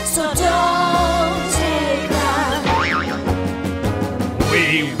So don't take that.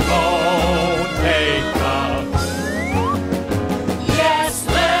 We won't take the Yes,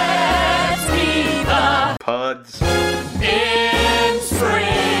 let's be the Pods. in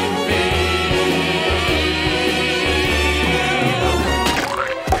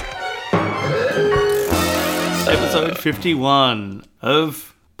Episode 51 of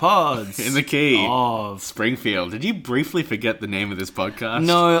Pods. In the Key. Of. Springfield. Did you briefly forget the name of this podcast?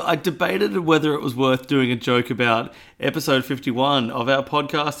 No, I debated whether it was worth doing a joke about episode 51 of our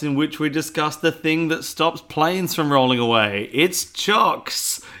podcast in which we discuss the thing that stops planes from rolling away. It's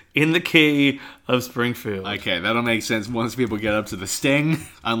chocks in the Key of Springfield. Okay, that'll make sense once people get up to the sting,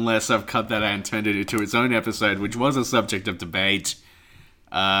 unless I've cut that out and turned it into its own episode, which was a subject of debate.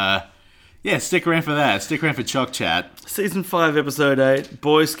 Yeah, stick around for that. Stick around for Chock Chat. Season 5, Episode 8,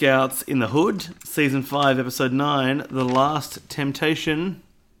 Boy Scouts in the Hood. Season 5, Episode 9, The Last Temptation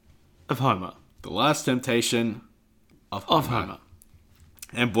of Homer. The Last Temptation of Homer.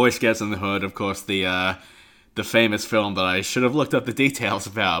 And Boy Scouts in the Hood, of course, the famous film that I should have looked up the details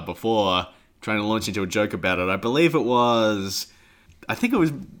about before trying to launch into a joke about it. I believe it was... I think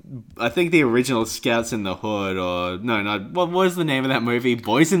the original Scouts in the Hood, or... No, what was the name of that movie?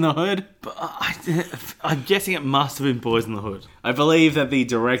 Boys in the Hood? I'm guessing it must have been Boys in the Hood. I believe that the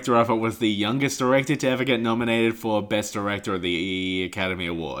director of it was the youngest director to ever get nominated for Best Director of the Academy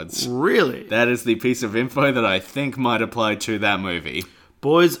Awards. Really? That is the piece of info that I think might apply to that movie.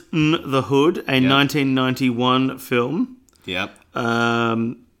 Boys in the Hood, a 1991 film. Yep.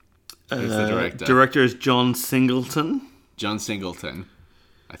 Who's the director? Director is John Singleton. John Singleton.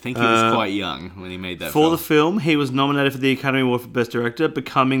 I think he was quite young when he made that For film. the film, he was nominated for the Academy Award for Best Director,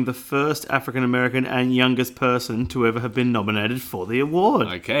 becoming the first African-American and youngest person to ever have been nominated for the award.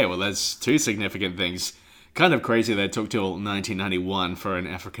 Okay, well, that's two significant things. Kind of crazy that it took till 1991 for an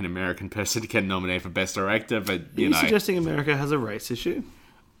African-American person to get nominated for Best Director, but, Are you you know. suggesting America has a race issue?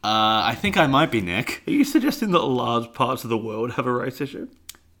 I think I might be, Nick. Are you suggesting that large parts of the world have a race issue?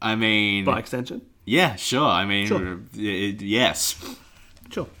 I mean... By extension? Yeah, sure. I mean, Sure. Yes.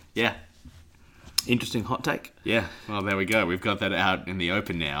 Sure. Yeah. Interesting hot take. Yeah, well, there we go. We've got that out in the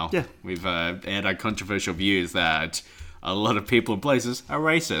open now. Yeah. We've aired our controversial views that a lot of people in places are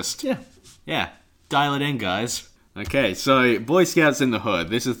racist. Yeah. Yeah, dial it in, guys. Okay, so Boy Scouts in the Hood.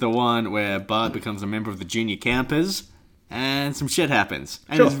 This is the one where Bart becomes a member of the junior campers, and some shit happens.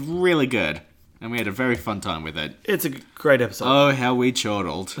 And Sure. it's really good. And we had a very fun time with it. It's a great episode. Oh, how we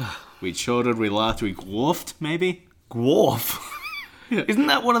chortled. We chortled, we laughed, we gwarfed, maybe? Gworf. Isn't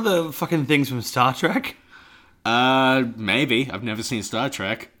that one of the fucking things from Star Trek? Maybe. I've never seen Star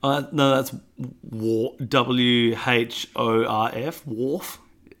Trek. No, that's W-H-O-R-F. Wharf.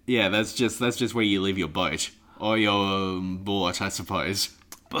 Yeah, that's just where you leave your boat. Or your boat, I suppose.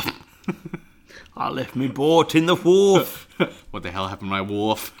 I left me boat in the wharf. What the hell happened to my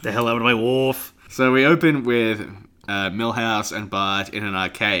wharf? The hell happened to my wharf? So we open with Milhouse and Bart in an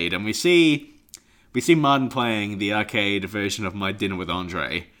arcade, and we see Martin playing the arcade version of My Dinner with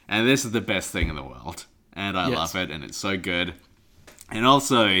Andre, and this is the best thing in the world. And I love it, and it's so good. And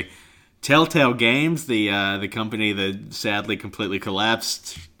also, Telltale Games, the company that sadly completely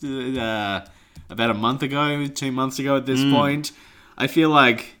collapsed about a month ago, 2 months ago at this point. I feel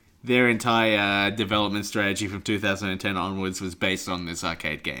like their entire development strategy from 2010 onwards was based on this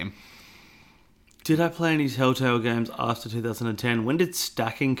arcade game. Did I play any Telltale games after 2010? When did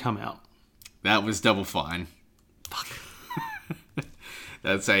Stacking come out? That was Double Fine. Fuck.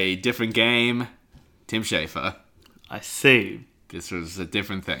 That's a different game. Tim Schafer. I see. This was a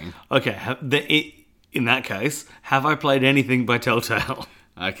different thing. Okay, in that case, have I played anything by Telltale?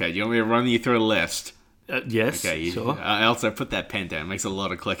 Okay, do you want me to run you through a list? Yes, Okay, sure. I also put that pen down. It makes a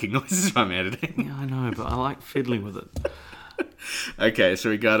lot of clicking noises if I'm editing. Yeah, I know, but I like fiddling with it. Okay, so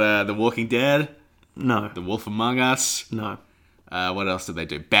we got The Walking Dead, No. The Wolf Among Us. No. What else did they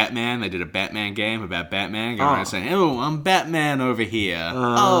do? Batman. They did a Batman game about Batman. Going around saying, "Oh, I'm Batman over here.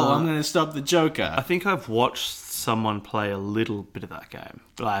 I'm going to stop the Joker." I think I've watched someone play a little bit of that game,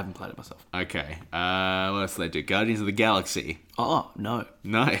 but I haven't played it myself. Okay. What else did they do? Guardians of the Galaxy. Oh, no.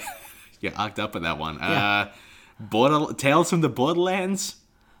 No. You're arced up with that one. Yeah. Tales from the Borderlands?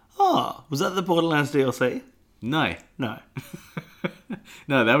 Oh, was that the Borderlands DLC? No. No.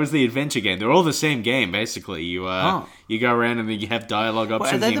 No, that was the adventure game. They're all the same game, basically. You you go around and then you have dialogue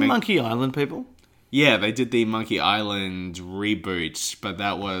options. Wait, are they you the Monkey Island people? Yeah, they did the Monkey Island reboot, but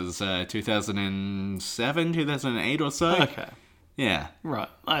that was 2007, 2008 or so. Okay. Yeah. Right,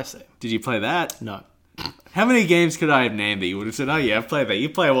 I see. Did you play that? No. How many games could I have named that you would have said, oh yeah, I've played that? You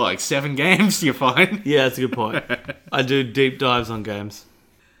play, what, like 7 games? You're fine. Yeah, that's a good point. I do deep dives on games.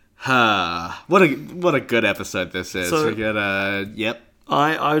 What a good episode this is. So- We got yep.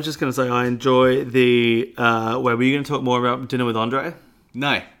 I was just going to say I enjoy the... where were you going to talk more about Dinner with Andre?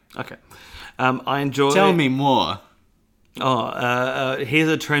 No. Okay. I enjoy... Tell me more. Here's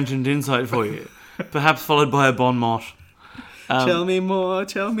a trenchant insight for you. Perhaps followed by a bon mot. Tell me more.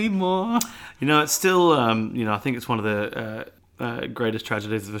 Tell me more. You know, it's still... I think it's one of the... greatest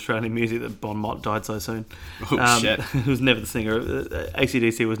tragedies of Australian music that Bon Mott died so soon. Oh, shit. He was never the singer.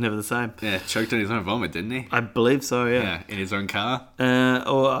 AC/DC was never the same. Yeah, choked on his own vomit, didn't he? I believe so, yeah. Yeah, in his own car.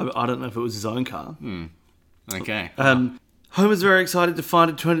 Or I don't know if it was his own car. Okay. Homer's very excited to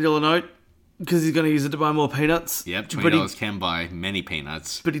find a $20 note because he's going to use it to buy more peanuts. Yep, But $20 can buy many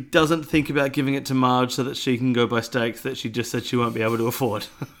peanuts. But he doesn't think about giving it to Marge so that she can go buy steaks that she just said she won't be able to afford.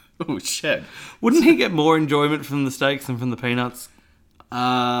 Oh, shit. Wouldn't he get more enjoyment from the steaks than from the peanuts?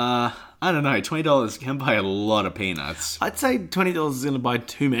 I don't know. $20 can buy a lot of peanuts. I'd say $20 is going to buy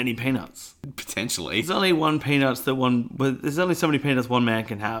too many peanuts. Potentially. There's only there's only so many peanuts one man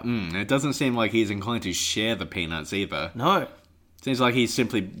can have. It doesn't seem like he's inclined to share the peanuts either. No. Seems like he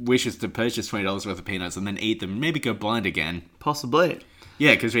simply wishes to purchase $20 worth of peanuts and then eat them, maybe go blind again. Possibly.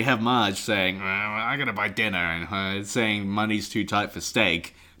 Yeah, because we have Marge saying, well, I gotta buy dinner, and her saying money's too tight for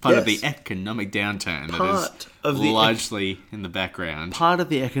steak. Part of the Yes. economic downturn that Part is of the largely in the background. Part of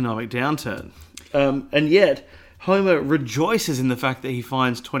the economic downturn. And yet, Homer rejoices in the fact that he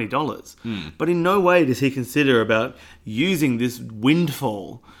finds $20. But in no way does he consider about using this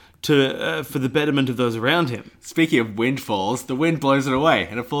windfall to for the betterment of those around him. Speaking of windfalls, the wind blows it away,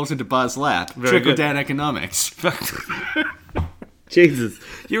 and it falls into Bart's lap. Very good. Trickle-down economics. Jesus.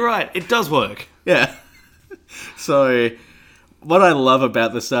 You're right. It does work. Yeah. So, what I love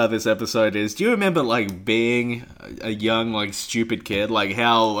about the start of this episode is, do you remember, like, being a young, like, stupid kid? Like,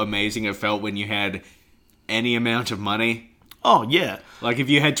 how amazing it felt when you had any amount of money? Oh, yeah. Like, if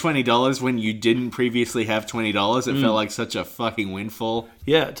you had $20 when you didn't previously have $20, it felt like such a fucking windfall.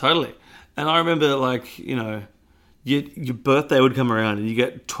 Yeah, totally. And I remember, like, your birthday would come around and you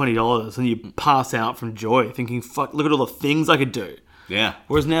get $20 and you pass out from joy thinking, fuck, look at all the things I could do. Yeah.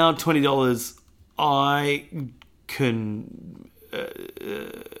 Whereas now, $20, I can...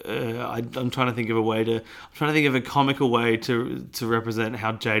 I'm trying to think of a comical way to represent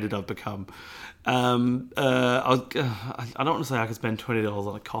how jaded I've become. I don't want to say I could spend $20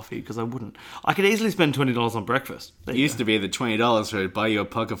 on a coffee because I wouldn't. I could easily spend $20 on breakfast. It used to be that $20 would buy you a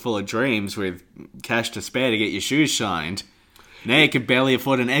pocket full of dreams with cash to spare to get your shoes shined. Now you could barely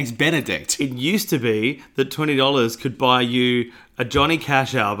afford an Eggs Benedict. It used to be that $20 could buy you a Johnny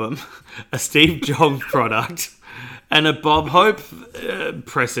Cash album, a Steve Jobs product, and a Bob Hope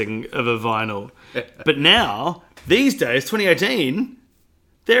pressing of a vinyl. But now, these days, 2018,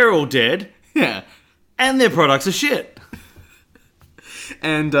 they're all dead, Yeah. and their products are shit.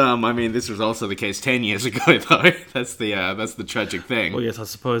 And, I mean, this was also the case 10 years ago, though. That's the tragic thing. Well, yes, I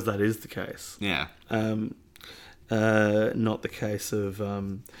suppose that is the case. Yeah. Not the case of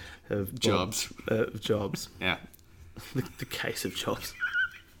Jobs. Jobs. Yeah. The case of Jobs.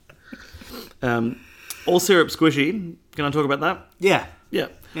 All syrup squishy. Can I talk about that? Yeah. Yeah.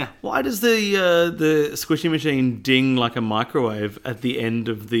 Yeah. Why does the squishy machine ding like a microwave at the end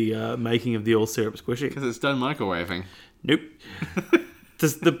of the making of the all syrup squishy? Because it's done microwaving. Nope.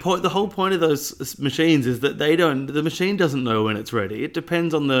 The whole point of those machines is that the machine doesn't know when it's ready. It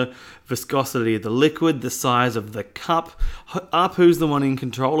depends on the viscosity of the liquid, the size of the cup. Apu's the one in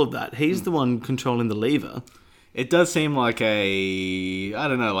control of that. He's the one controlling the lever. It does seem like I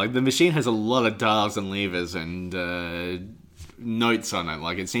don't know, like the machine has a lot of dials and levers and notes on it.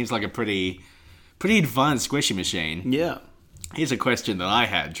 Like it seems like a pretty advanced squishy machine. Yeah. Here's a question that I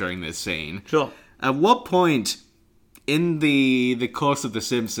had during this scene. Sure. At what point in the course of The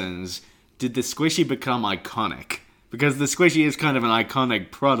Simpsons did the squishy become iconic? Because the squishy is kind of an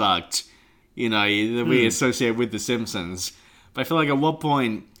iconic product, that we associate with The Simpsons. But I feel like at what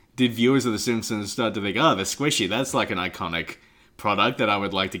point did viewers of The Simpsons start to think, oh, the squishy, that's like an iconic product that I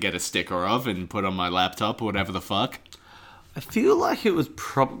would like to get a sticker of and put on my laptop or whatever the fuck? I feel like it was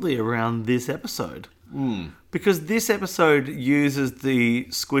probably around this episode. Because this episode uses the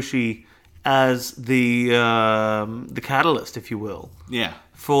squishy as the catalyst, if you will, Yeah.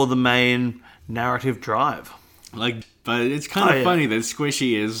 for the main narrative drive. But it's kind of Oh, yeah. funny that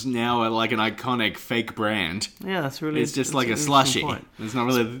squishy is now like an iconic fake brand. Yeah, that's really... It's just like an a interesting slushy. point. There's not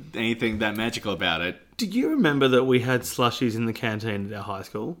really anything that magical about it. Do you remember that we had slushies in the canteen at our high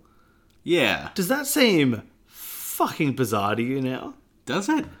school? Yeah. Does that seem fucking bizarre to you now? Does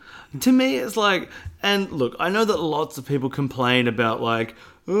it? To me, it's like... And look, I know that lots of people complain about like,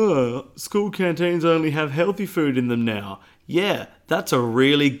 oh, school canteens only have healthy food in them now. Yeah, that's a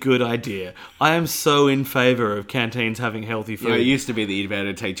really good idea. I am so in favour of canteens having healthy food. You know, it used to be that you'd be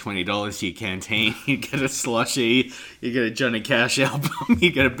able to take $20 to your canteen. You get a slushie, you get a Johnny Cash album,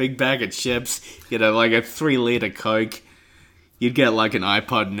 you get a big bag of chips, you get a 3-litre Coke. You'd get like an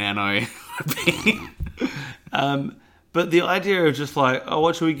iPod Nano. But the idea of just like, oh,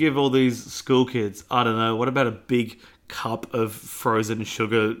 what should we give all these school kids? I don't know. What about a big cup of frozen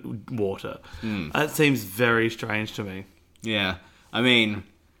sugar water? That seems very strange to me. Yeah, I mean,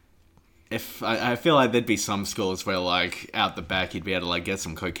 if I feel like there'd be some schools where like out the back you'd be able to like get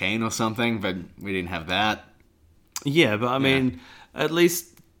some cocaine or something, but we didn't have that. Yeah, but I mean, at least.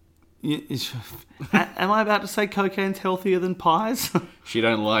 Am I about to say cocaine's healthier than pies? She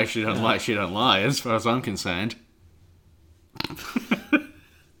don't lie. As far as I'm concerned.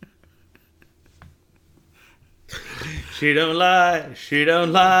 She don't lie. She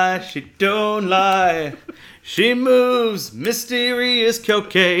don't lie. She don't lie. She moves mysterious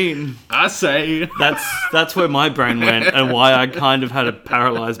cocaine. I say. That's where my brain went, and why I kind of had a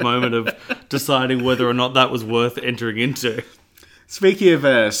paralyzed moment of deciding whether or not that was worth entering into. Speaking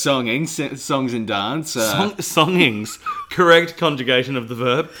of songs and dance. Songings. Correct conjugation of the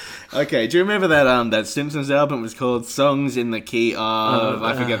verb. Okay, do you remember that Simpsons album was called Songs in the Key of...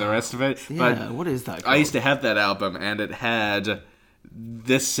 I forget the rest of it. Yeah, but what is that called? I used to have that album, and it had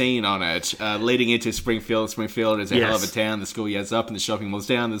this scene on it, leading into Springfield. Springfield is a hell of a town. The schoolyard's up and the shopping mall's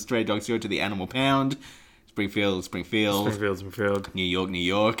down. The stray dogs go to the animal pound. Springfield. New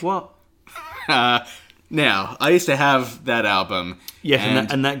York. What? Now, I used to have that album. Yeah,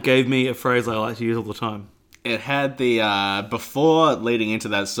 and that gave me a phrase I like to use all the time. It had the, before leading into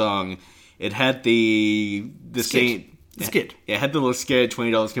that song, it had the scene... The skit. Yeah, it had the little skit,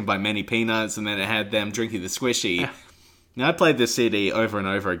 $20 can buy many peanuts, and then it had them drinking the squishy. Now, I played this CD over and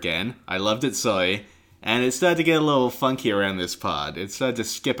over again. I loved it so, and it started to get a little funky around this part. It started to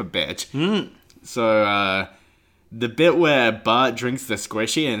skip a bit. So, the bit where Bart drinks the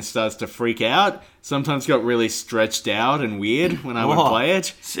squishy and starts to freak out sometimes got really stretched out and weird when I would play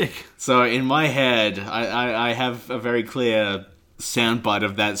it. Sick. So in my head, I have a very clear soundbite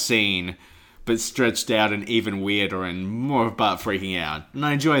of that scene, but stretched out and even weirder and more of Bart freaking out. And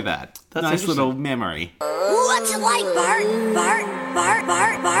I enjoy that. That's nice little memory. What's it like, Bart?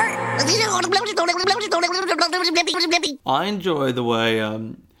 I enjoy the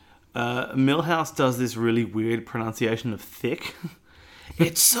way Milhouse does this really weird pronunciation of thick.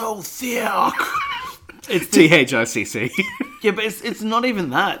 It's so thick. It's THICC. Yeah, but it's not even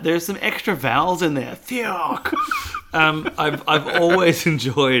that. There's some extra vowels in there. Thick. I've always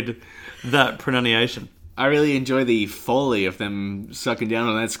enjoyed that pronunciation. I really enjoy the foley of them sucking down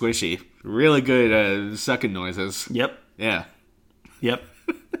on that squishy. Really good sucking noises. Yep. Yeah. Yep.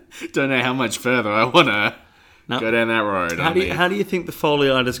 Don't know how much further I want to go down that road. How do you think the Foley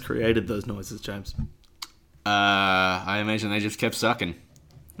artist created those noises, James? I imagine they just kept sucking.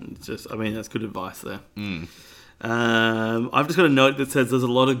 It's just, I mean, that's good advice there. I've just got a note that says there's a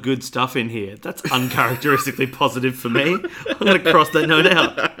lot of good stuff in here. That's uncharacteristically positive for me. I'm going to cross that note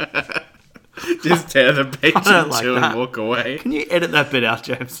out. Just tear the page in like two that. and walk away. Can you edit that bit out,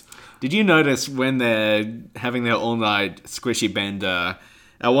 James? Did you notice when they're having their all-night squishy bender,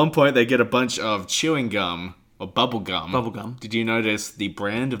 at one point they get a bunch of chewing gum or bubble gum? Bubble gum. Did you notice the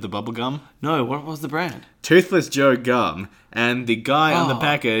brand of the bubble gum? No, what was the brand? Toothless Joe Gum, and the guy on the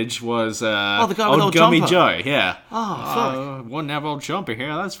package was the guy with Old Old Gummy Jumper. Joe. Yeah. Oh, fuck. Wouldn't have Old Jumper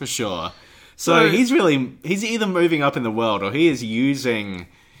here, that's for sure. So he's either moving up in the world or he is using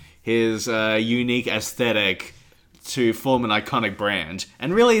his unique aesthetic to form an iconic brand.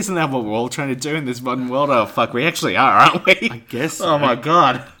 And really, isn't that what we're all trying to do in this modern world? Oh, fuck, we actually are, aren't we? I guess so. Oh, my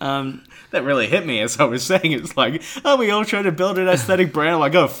God. That really hit me as I was saying. It's like, are we all trying to build an aesthetic brand? I'm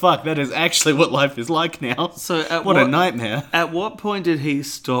like, oh, fuck, that is actually what life is like now. So what a nightmare. At what point did he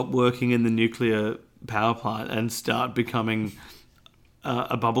stop working in the nuclear power plant and start becoming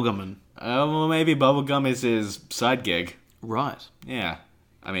a bubblegumman? Well, maybe bubblegum is his side gig. Right. Yeah.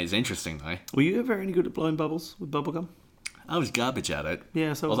 I mean, it's interesting, though. Were you ever any good at blowing bubbles with bubblegum? I was garbage at it.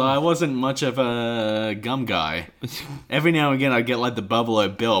 Yeah, so Although I wasn't much of a gum guy. Every now and again I'd get like the Bubble-O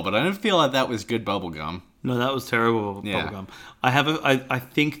Bill, but I don't feel like that was good bubblegum. No, that was terrible bubblegum. I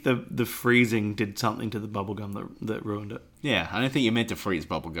think the freezing did something to the bubblegum that ruined it. Yeah, I don't think you're meant to freeze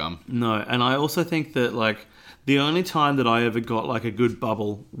bubblegum. No, and I also think that like the only time that I ever got like a good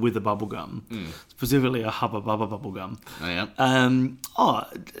bubble with a bubblegum, specifically a Hubba Bubba bubblegum. Oh, yeah.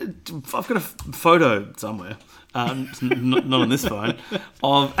 I've got a photo somewhere, not on this phone,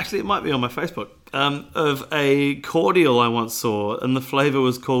 of, actually it might be on my Facebook, of a cordial I once saw, and the flavour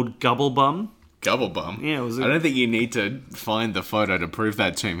was called Gubble Bum. Gobble bum? Yeah, it was a- I don't think you need to find the photo to prove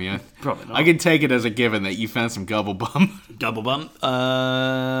that to me. Probably not. I can take it as a given that you found some gobble bum. Double bump.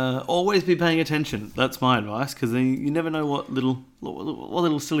 Always be paying attention. That's my advice, because you never know what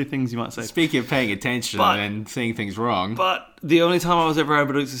little silly things you might say. Speaking of paying attention But- and seeing things wrong. But the only time I was ever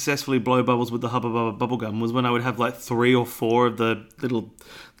able to successfully blow bubbles with the Hubba Bubba bubble gum was when I would have like 3 or 4 of the little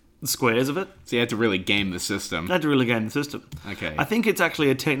squares of it. So you had to really game the system. I had to really game the system. Okay. I think it's actually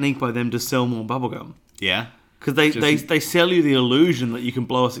a technique by them to sell more bubblegum. Yeah. Because they sell you the illusion that you can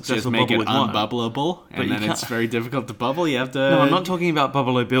blow a Just successful make bubble it with one. unbubbleable, But and you then it's can't- very difficult to bubble. You have to... No, I'm not talking about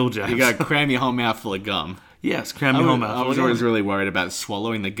Buffalo Bill Jams. You gotta cram your whole mouth full of gum. Yes, cram your whole mouth. I was always really worried about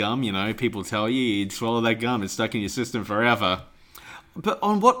swallowing the gum, you know. People tell you, you'd swallow that gum, it's stuck in your system forever. But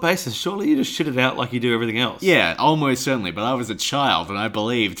on what basis? Surely you just shit it out like you do everything else. Yeah, almost certainly, but I was a child, and I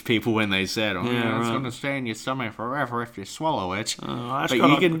believed people when they said, it's right. going to stay in your stomach forever if you swallow it. That's But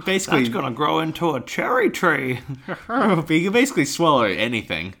gonna, you can basically... that's gonna grow into a cherry tree. But you can basically swallow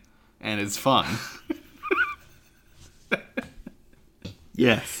anything, and it's fun.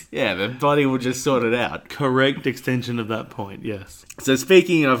 Yes. Yeah, the body will just sort it out. Correct extension of that point, yes. So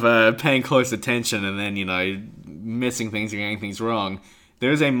speaking of paying close attention and then, you know, missing things and getting things wrong,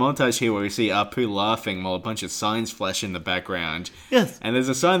 there is a montage here where we see Apu laughing while a bunch of signs flash in the background. Yes. And there's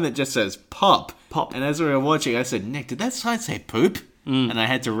a sign that just says pop. Pop. And as we were watching, I said, Nick, did that sign say poop? And I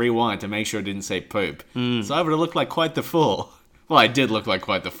had to rewind to make sure it didn't say poop. So I would have looked like quite the fool. Well, I did look like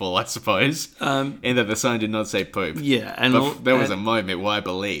quite the fool, I suppose. In that the sign did not say poop. Yeah, and But there was a moment where I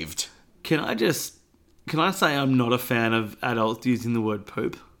believed. Can I say I'm not a fan of adults using the word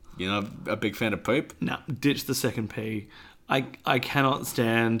poop? You're not a big fan of poop? No, ditch the second P. I cannot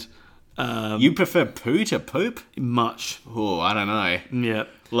stand You prefer poo to poop? much. Oh, I don't know. Yeah.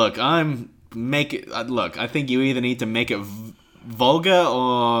 Look, I think you either need to make it vulgar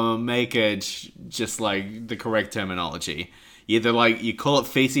or make it just like the correct terminology. Either like you call it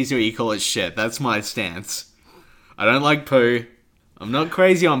feces or you call it shit. That's my stance. I don't like poo. I'm not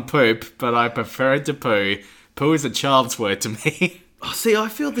crazy on poop, but I prefer it to poo. Poo is a child's word to me. Oh, see, I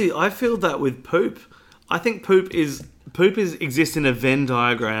feel that with poop. I think poop exists in a Venn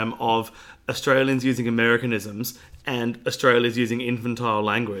diagram of Australians using Americanisms and Australia's using infantile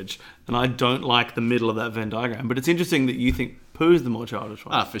language, and I don't like the middle of that Venn diagram. But it's interesting that you think poo is the more childish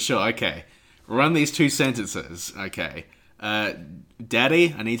one. For sure. Okay. Run these 2 sentences. Okay.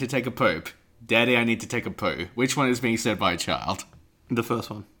 Daddy, I need to take a poop. Daddy, I need to take a poo. Which one is being said by a child? The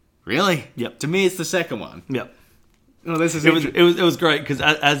first one. Really? Yep. To me, it's the second one. Yep. Oh, this is It was great because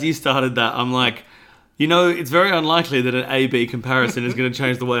as you started that, I'm like, you know, it's very unlikely that an A-B comparison is going to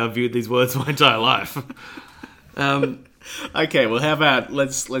change the way I've viewed these words my entire life. Okay, well, how about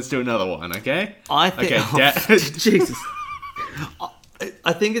let's do another one, okay? I think. Okay, Jesus.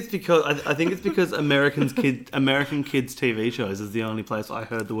 I think it's because American kids TV shows is the only place I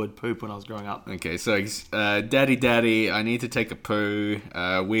heard the word poop when I was growing up. Okay, so Daddy, I need to take a poo,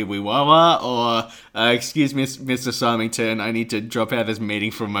 wee wee wah wah, or excuse me, Mr. Symington, I need to drop out of this meeting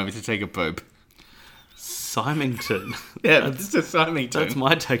for a moment to take a poop. Symington. Yeah, Mr. Symington. That's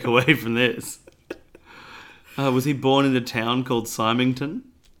my takeaway from this. Was he born in a town called Symington?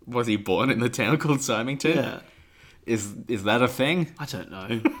 Was he born in the town called Symington? Yeah. Is that a thing? I don't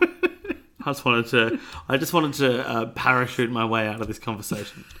know. I just wanted to parachute my way out of this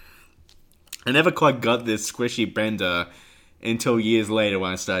conversation. I never quite got this squishy bender until years later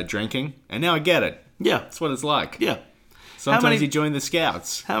when I started drinking, and now I get it. Yeah. That's what it's like. Yeah. Sometimes you join the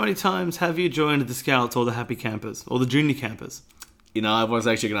Scouts. How many times have you joined the Scouts or the Happy Campers or the Junior Campers? You know, I was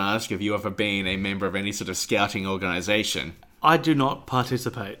actually going to ask if you ever been a member of any sort of scouting organisation. I do not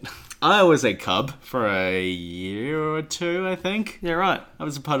participate. I was a Cub for a year or 2, I think. Yeah, right. I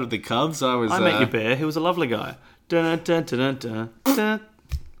was a part of the Cubs. I met your bear. He was a lovely guy. Dun, dun, dun, dun, dun.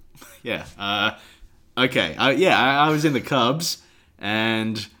 Yeah. Okay. I was in the Cubs,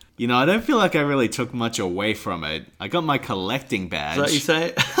 and you know, I don't feel like I really took much away from it. I got my collecting badge. Is that what you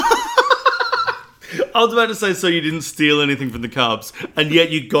say? I was about to say, so you didn't steal anything from the Cubs, and yet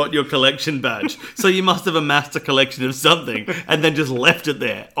you got your collection badge. So you must have amassed a collection of something, and then just left it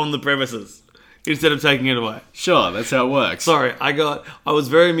there on the premises instead of taking it away. Sure, that's how it works. Sorry, I was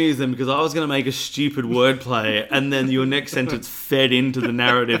very amused then because I was going to make a stupid wordplay, and then your next sentence fed into the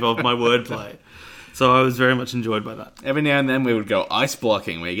narrative of my wordplay. So I was very much enjoyed by that. Every now and then we would go ice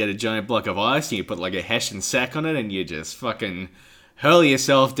blocking, where you get a giant block of ice and you put like a Hessian sack on it, and you just fucking hurl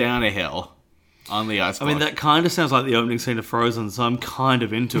yourself down a hill. On the ice block. I mean, that kind of sounds like the opening scene of Frozen, so I'm kind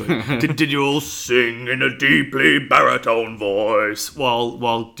of into it. did you all sing in a deeply baritone voice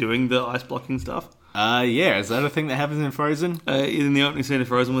while doing the ice blocking stuff? Yeah, is that a thing that happens in Frozen? In the opening scene of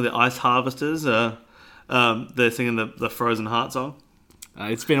Frozen with the ice harvesters, they're singing the Frozen Heart song.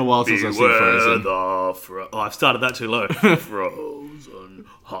 It's been a while since I've seen Frozen. I've started that too low. Frozen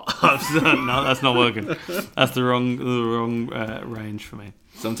Heart. No, that's not working. That's the wrong range for me.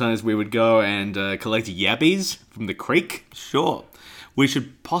 Sometimes we would go and collect yabbies from the creek. Sure. We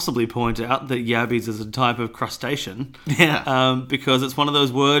should possibly point out that yabbies is a type of crustacean. Yeah. Because it's one of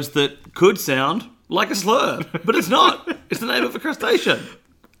those words that could sound like a slur, but it's not. It's the name of a crustacean.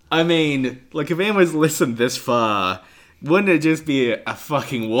 I mean, like, if anyone's listened this far, wouldn't it just be a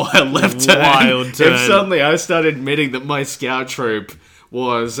fucking wild left turn? Wild turn. If suddenly I started admitting that my scout troop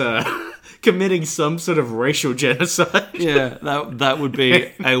was committing some sort of racial genocide? Yeah, that would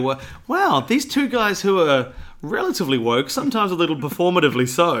be wow, these two guys who are relatively woke, sometimes a little performatively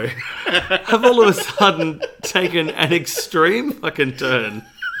so, have all of a sudden taken an extreme fucking turn.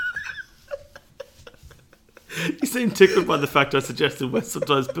 You seem tickled by the fact I suggested we're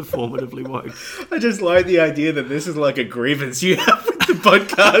sometimes performatively woke. I just like the idea that this is like a grievance you have with the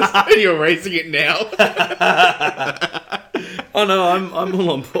podcast and you're raising it now. Oh no, I'm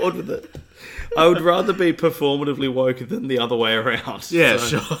all on board with it. I would rather be performatively woke than the other way around. Yeah,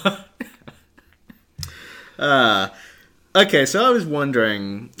 so. sure. Okay, so I was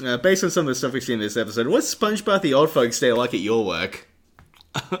wondering, based on some of the stuff we've seen in this episode, what's SpongeBob the Old Folks Day like at your work?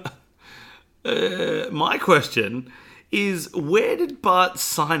 My question is, where did Bart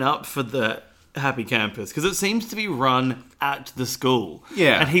sign up for the Happy Campus? Because it seems to be run at the school.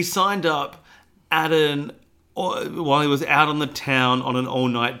 Yeah. And he signed up while he was out on the town on an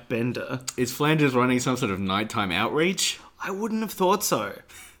all-night bender. Is Flanders running some sort of nighttime outreach? I wouldn't have thought so.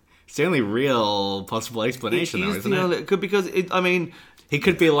 It's the only real possible explanation, though, isn't it? Because, He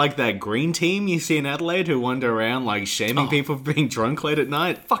could be like that green team you see in Adelaide who wander around, like, shaming people for being drunk late at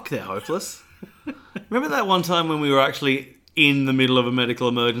night. fuck, they're hopeless. Remember that one time when we were actually in the middle of a medical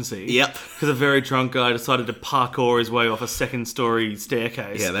emergency? Yep. Because a very drunk guy decided to parkour his way off a second-story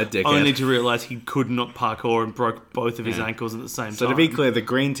staircase. Yeah, that dickhead. Only to realise he could not parkour and broke both of his ankles at the same time. So to be clear, the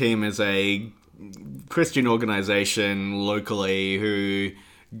green team is a Christian organisation locally who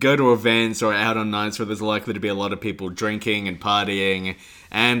go to events or out on nights where there's likely to be a lot of people drinking and partying,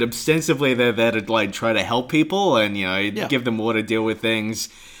 and ostensibly they're there to like try to help people and, you know, give them more to deal with things.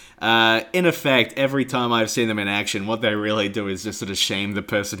 In effect, every time I've seen them in action, what they really do is just sort of shame the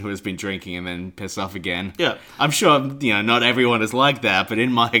person who has been drinking and then piss off again. Yeah. I'm sure, you know, not everyone is like that, but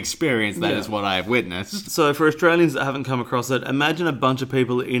in my experience, that is what I have witnessed. So for Australians that haven't come across it, imagine a bunch of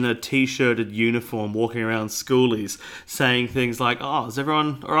people in a t-shirted uniform walking around schoolies saying things like, oh, is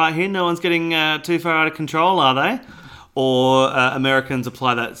everyone all right here? No one's getting too far out of control, are they? Or Americans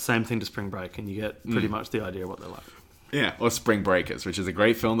apply that same thing to Spring Break and you get pretty much the idea of what they're like. Yeah, or Spring Breakers, which is a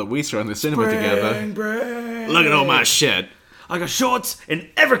great film that we saw in the cinema together. Break. Look at all my shit. I got shorts in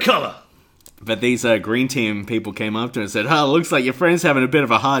every colour. But these green team people came up to him and said, oh, looks like your friend's having a bit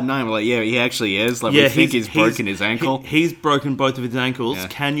of a hard night. We're like, yeah, he actually is. Like, we think he's broken his ankle. He's broken both of his ankles. Yeah.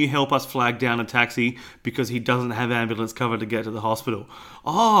 Can you help us flag down a taxi because he doesn't have ambulance cover to get to the hospital?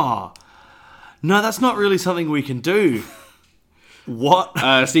 Oh, no, that's not really something we can do. What?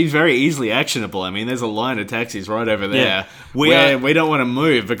 Seems very easily actionable. I mean, there's a line of taxis right over there. Yeah. We don't want to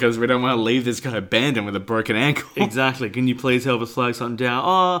move because we don't want to leave this guy abandoned with a broken ankle. Exactly. Can you please help us flag something down?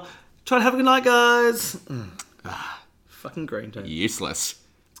 Oh, try to have a good night, guys. Fucking green team. Useless.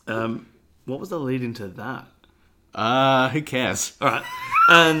 What was the lead into that? Who cares? All right.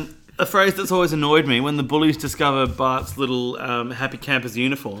 A phrase that's always annoyed me when the bullies discover Bart's little Happy Campers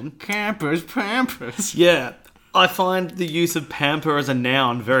uniform. Campers, pampers. Yeah. I find the use of pamper as a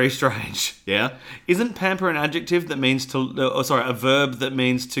noun very strange. Yeah? Isn't pamper an adjective that means a verb that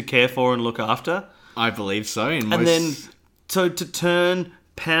means to care for and look after? I believe so. So to turn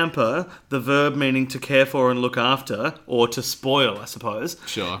pamper, the verb meaning to care for and look after, or to spoil, I suppose,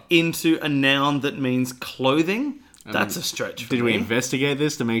 Sure. into a noun that means clothing, that's a stretch for me. Did we investigate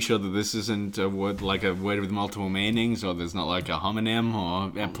this to make sure that this isn't a word with multiple meanings, or there's not like a homonym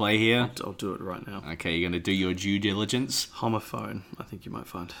or at play here? I'll do it right now. Okay, you're going to do your due diligence? Homophone, I think you might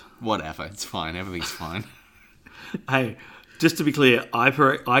find. Whatever, it's fine. Everything's fine. Hey, just to be clear, I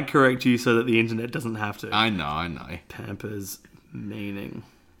correct you so that the internet doesn't have to. I know. Pampers meaning.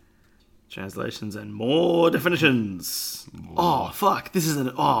 Translations and more definitions. Oh, fuck. This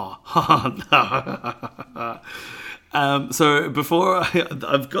isn't... Oh. So before...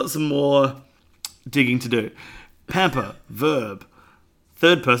 I've got some more digging to do. Pamper, verb.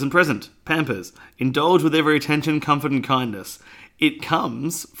 Third person present. Pampers. Indulge with every attention, comfort and kindness. It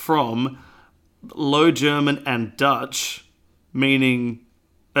comes from Low German and Dutch, meaning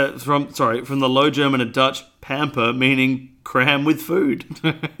From the Low German and Dutch pamper, meaning cram with food.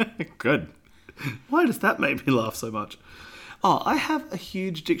 Good. Why does that make me laugh so much? Oh, I have a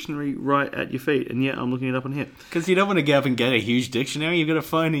huge dictionary right at your feet, and yet I'm looking it up on here. Because you don't want to go up and get a huge dictionary. You've got a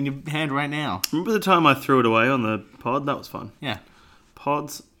phone in your hand right now. Remember the time I threw it away on the pod? That was fun. Yeah.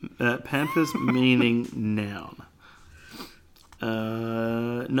 Pods, pampers meaning noun.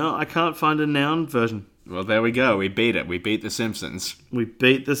 No, I can't find a noun version. Well, there we go. We beat it. We beat The Simpsons. We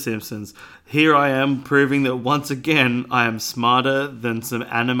beat The Simpsons. Here I am proving that once again I am smarter than some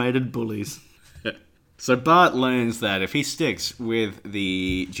animated bullies. So Bart learns that if he sticks with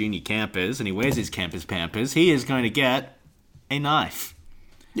the junior campers and he wears his campers pampers, he is going to get a knife.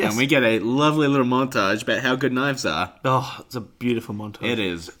 Yes. And we get a lovely little montage about how good knives are. Oh, it's a beautiful montage. It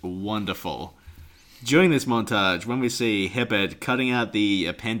is wonderful. During this montage, when we see Hibbert cutting out the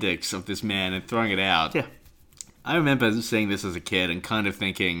appendix of this man and throwing it out, Yeah. I remember seeing this as a kid and kind of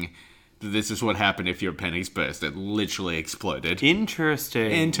thinking that this is what happened if your appendix burst. It literally exploded.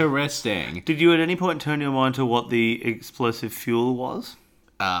 Interesting. Interesting. Did you at any point turn your mind to what the explosive fuel was?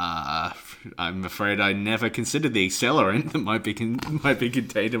 I'm afraid I never considered the accelerant that might be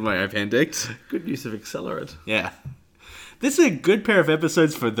contained in my appendix. Good use of accelerant. Yeah. This is a good pair of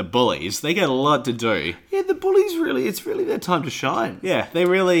episodes for the bullies. They get a lot to do. Yeah, the bullies it's really their time to shine. Yeah, they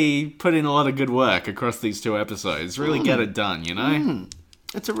really put in a lot of good work across these 2 episodes. Really get it done, you know?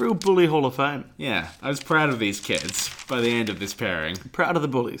 It's a real bully hall of fame. Yeah, I was proud of these kids by the end of this pairing. Proud of the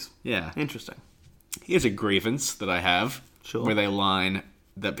bullies. Yeah. Interesting. Here's a grievance that I have. Sure. Where they line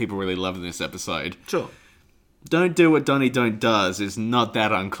that people really love in this episode. Sure. Don't do what Donnie Don't does is not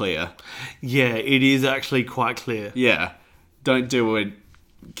that unclear. Yeah, it is actually quite clear. Yeah. Don't do what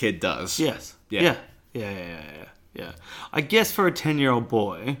kid does. Yes. Yeah. Yeah. I guess for a 10-year-old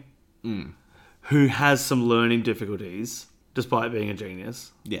boy who has some learning difficulties, despite being a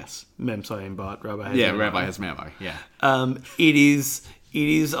genius, Yes. Mem saying Bart, Rabbi has Yeah, Memo. Rabbi has Memo. Yeah. It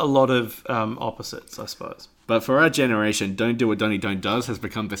is a lot of opposites, I suppose. But for our generation, Don't Do What Donnie Don't Does has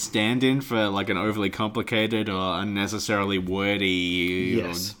become the stand-in for like an overly complicated or unnecessarily wordy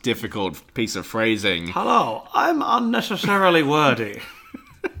Yes. or difficult piece of phrasing. Hello, I'm unnecessarily wordy.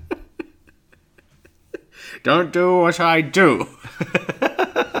 Don't do what I do.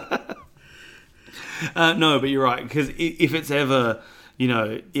 No, but you're right, because if it's ever,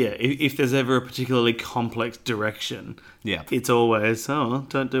 if there's ever a particularly complex direction, Yeah. it's always,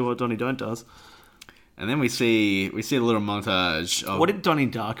 don't do what Donnie Don't does. And then we see a little montage of What did Donnie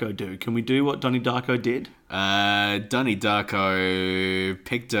Darko do? Can we do what Donnie Darko did? Donnie Darko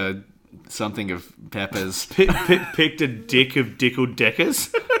picked something of Pepper's. Picked a dick of Dickle Deckers?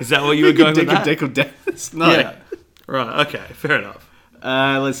 Is that what you were going with that? Dick of Death. No. Yeah. Right, okay, fair enough.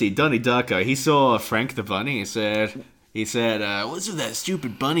 Let's see. Donnie Darko. He saw Frank the bunny. He said, "What's with that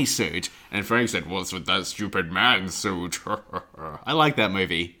stupid bunny suit?" And Frank said, "What's with that stupid man suit?" I like that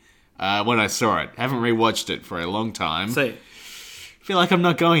movie. When I saw it, haven't rewatched it for a long time. See, Feel like I'm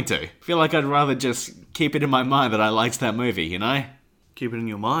not going to. Feel like I'd rather just keep it in my mind that I liked that movie. You know, keep it in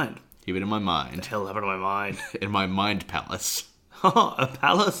your mind. keep it in my mind, Hell happened to my mind. in my mind palace. Oh, a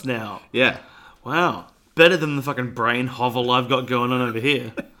palace now. Yeah. Wow. Better than the fucking brain hovel I've got going on over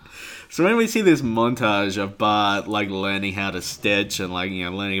here. So when we see this montage of Bart like learning how to stitch and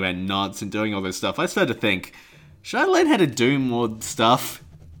learning about knots and doing all this stuff, I started to think, should I learn how to do more stuff?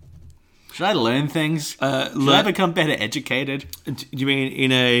 Should I learn things? Should I become better educated? Do you mean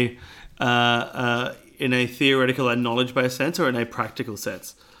in a theoretical and knowledge-based sense, or in a practical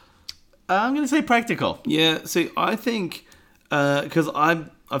sense? I'm going to say practical. Yeah. See, I think because I've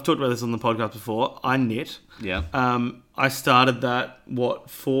talked about this on the podcast before. I knit. Yeah. I started that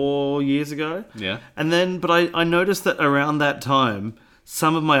 4 years ago. Yeah. And then, but I noticed that around that time,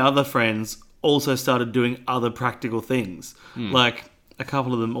 some of my other friends also started doing other practical things. Like a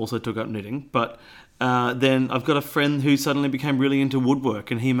couple of them also took up knitting. But then I've got a friend who suddenly became really into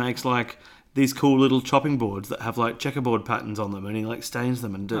woodwork, and he makes like these cool little chopping boards that have like checkerboard patterns on them, and he like stains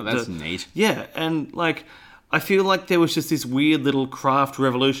them and That's neat. yeah, and like I feel like there was just this weird little craft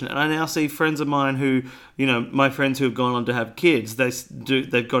revolution, and I now see friends of mine who, my friends who have gone on to have kids,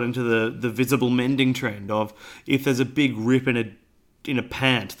 they've got into the visible mending trend of if there's a big rip in a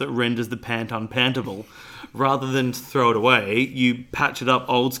pant that renders the pant unpantable, rather than throw it away, you patch it up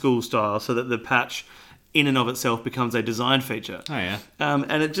old school style so that the patch in and of itself becomes a design feature. Oh, yeah.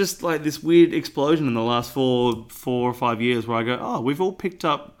 And it just like this weird explosion in the last 4 or 5 years where I go, oh, we've all picked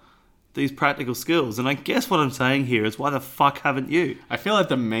up these practical skills. And I guess what I'm saying here is, why the fuck haven't you? I feel like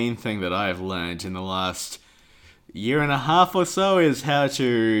the main thing that I have learned in the last year and a half or so is how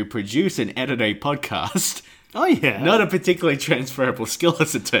to produce and edit a podcast. Oh, yeah. Not a particularly transferable skill,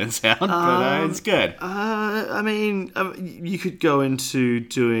 as it turns out, but it's good. I mean, you could go into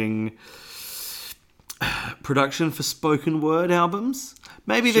doing production for spoken word albums.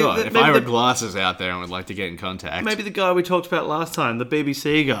 Maybe Sure, if Ira Glass is out there and would like to get in contact. maybe the guy we talked about last time, the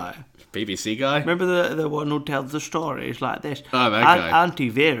BBC guy. BBC guy? Remember the one who tells the stories like this? Oh, that guy. Auntie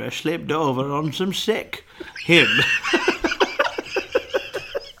Vera slipped over on some sick. Him.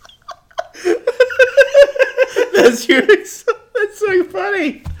 That's so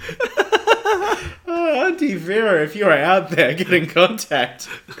funny. Oh, Auntie Vera, if you're out there, get in contact.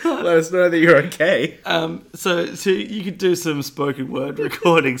 Let us know that you're okay. So you could do some spoken word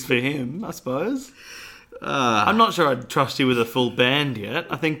recordings for him, I suppose. I'm not sure I'd trust you with a full band yet.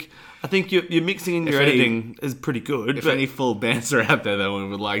 I think your mixing and your editing is pretty good. If but any full bands are out there that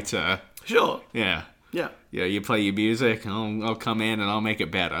would like to, sure. yeah, Yeah. you play your music, I'll come in and I'll make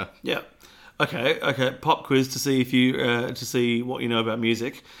it better. Yeah. Okay. Pop quiz to see if you to see what you know about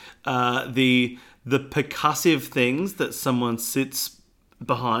music. The percussive things that someone sits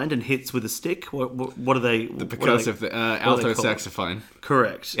behind and hits with a stick. What are they? The percussive, alto saxophone.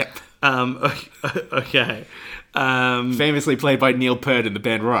 Correct. Yep. Okay. Famously played by Neil Peart in the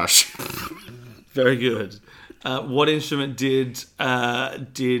band Rush. Very good. What instrument did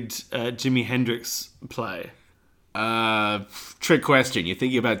Jimi Hendrix play? Trick question. You're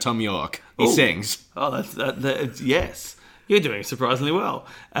thinking about Tom York. He sings. Oh, that's yes. You're doing surprisingly well.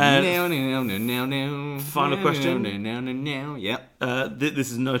 Final question. Yep.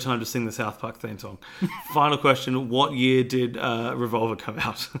 This is no time to sing the South Park theme song. Final question. What year did Revolver come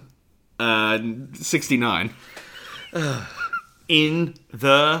out? 69. In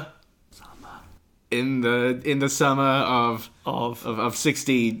the In the summer of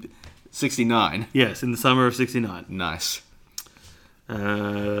 69. Yes, in the summer of 69. Nice.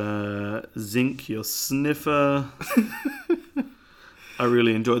 Zinc, your sniffer. I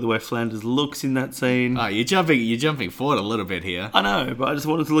really enjoy the way Flanders looks in that scene. Oh, you're jumping forward a little bit here. I know, but I just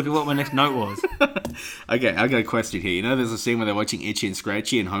wanted to look at what my next note was. Okay, I got a question here. You know, there's a scene where they're watching Itchy and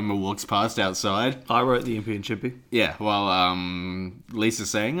Scratchy, and Homer walks past outside. I wrote the Impy and Chimpy. Yeah, well, Lisa's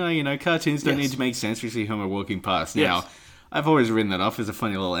saying, cartoons don't need to make sense. We see Homer walking past. Now, Yes. I've always written that off as a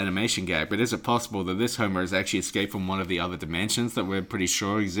funny little animation gag, but is it possible that this Homer has actually escaped from one of the other dimensions that we're pretty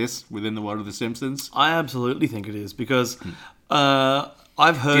sure exists within the world of The Simpsons? I absolutely think it is because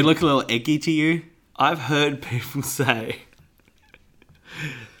I've heard. Do you look a little eggy to you? I've heard people say,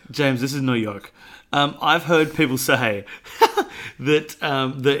 James, this is no joke. I've heard people say that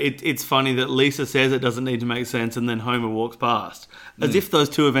it's funny that Lisa says it doesn't need to make sense and then Homer walks past, as if those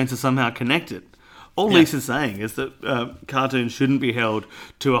two events are somehow connected. All Lisa's saying is that cartoons shouldn't be held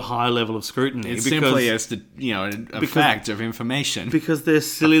to a high level of scrutiny. It's simply as to, a fact of information. Because they're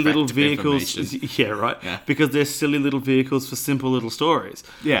silly little Fact of vehicles. information. Yeah, right. Yeah. Because they're silly little vehicles for simple little stories.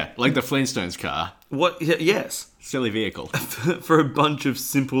 Yeah, like the Flintstones car. What? Yes. Silly vehicle. For a bunch of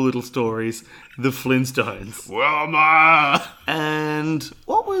simple little stories, the Flintstones. Wilma! And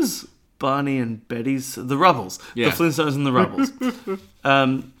what was Barney and Betty's? The Rubbles. Yeah. The Flintstones and the Rubbles.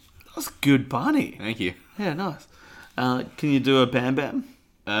 That was good, Barney. Thank you. Yeah, nice. Can you do a Bam Bam?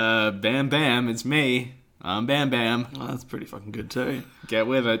 Bam Bam, it's me. I'm Bam Bam. Oh, that's pretty fucking good too. Get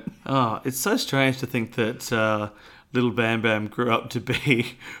with it. Oh, it's so strange to think that little Bam Bam grew up to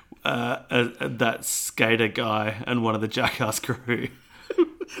be that skater guy and one of the Jackass crew.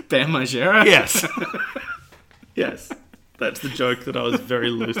 Bam Margera? Yes. Yes. That's the joke that I was very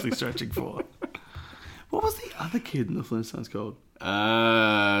loosely stretching for. What was the other kid in the Flintstones called?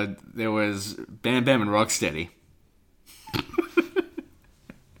 There was Bam Bam and Rocksteady.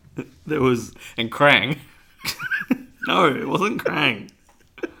 There was... And Krang. No, it wasn't Krang.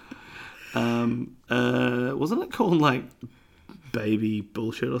 Wasn't it called, like, Baby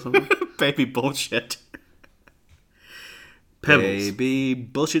Bullshit or something? Baby Bullshit. Pebbles. Baby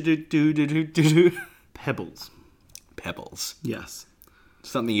Bullshit. Do. Pebbles. Pebbles. Yes.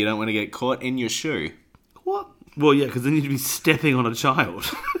 Something you don't want to get caught in your shoe. What? Well, yeah, because then you'd be stepping on a child.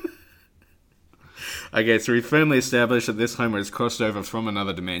 Okay, so we firmly established that this Homer is crossed over from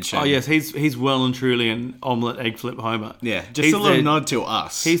another dimension. Oh, yes, he's well and truly an omelette egg flip Homer. Yeah, just He's a little there- nod to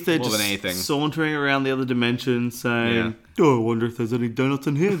us. He's there more just than anything. sauntering around the other dimension saying, Yeah. oh, I wonder if there's any donuts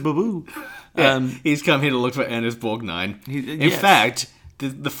in here, baboo. Yeah, he's come here to look for Ernest Borgnine. In yes. fact,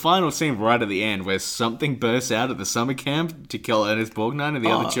 the final scene right at the end where something bursts out at the summer camp to kill Ernest Borgnine and the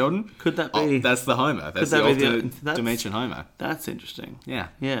other children. Could that Oh, be... that's the Homer. That's that the be the- alternate that's- dimension Homer. That's interesting. Yeah.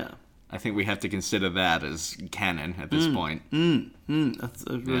 Yeah. I think we have to consider that as canon at this point. That's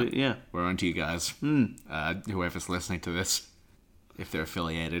a really... Yeah. We're on to you guys. Whoever's listening to this, if they're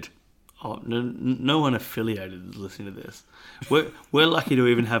affiliated. Oh, no one affiliated is listening to this. We're lucky to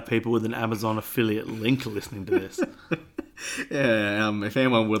even have people with an Amazon affiliate link listening to this. Yeah, if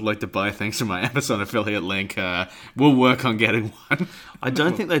anyone would like to buy things from my Amazon affiliate link, we'll work on getting one. I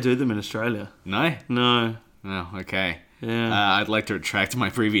don't think they do them in Australia. No? No. Oh, okay. Yeah. I'd like to retract my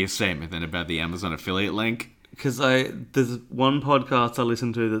previous statement then about the Amazon affiliate link. Because there's one podcast I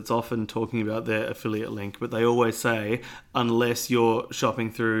listen to that's often talking about their affiliate link, but they always say, unless you're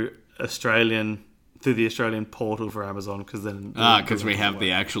shopping through the Australian portal for Amazon, because then... Because we have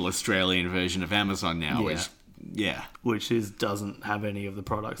the actual Australian version of Amazon now, which doesn't have any of the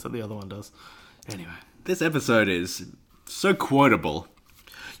products that the other one does. Anyway. This episode is so quotable.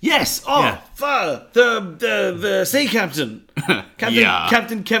 Yes! Oh, the sea captain!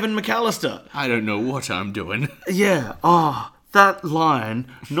 Captain Kevin McAllister. I don't know what I'm doing. Yeah, that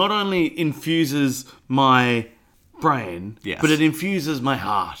line not only infuses my brain, but it infuses my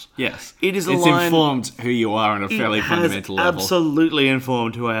heart. Yes. It's informed who you are on a fairly fundamental level. Absolutely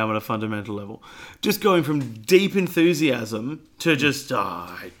informed who I am on a fundamental level. Just going from deep enthusiasm to just,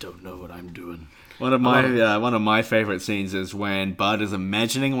 I don't know what I'm doing. One of my favorite scenes is when Bud is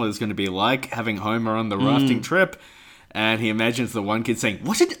imagining what it's going to be like having Homer on the rafting trip, and he imagines the one kid saying,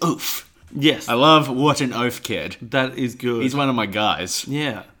 "What an oaf!" Yes, I love "What an oaf" kid. That is good. He's one of my guys.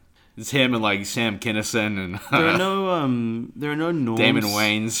 Yeah, it's him and like Sam Kinison and there are no norms. Damon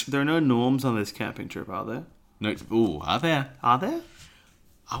Wayans. There are no norms on this camping trip, are there? No. Ooh, are there? Are there?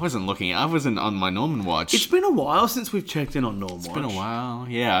 I wasn't looking. I wasn't on my Norman watch. It's been a while since we've checked in on Norman watch. It's been a while.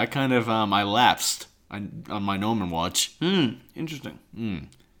 Yeah, I kind of I lapsed on my Norman watch. Interesting.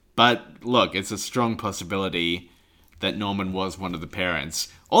 But look, it's a strong possibility that Norman was one of the parents.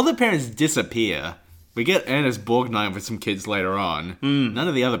 All the parents disappear. We get Ernest Borgnine with some kids later on. None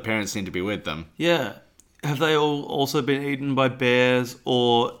of the other parents seem to be with them. Yeah. Have they all also been eaten by bears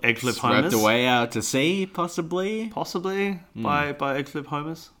or egg flip homers? Swept away out to sea, possibly? Possibly by egg flip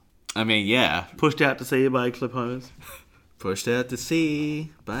homers? I mean, yeah. Pushed out to sea by egg flip homers? Pushed out to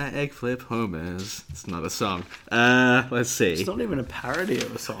sea by egg flip homers. It's not a song. Let's see. It's not even a parody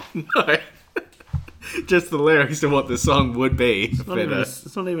of a song. No. Just the lyrics to what the song would be. It's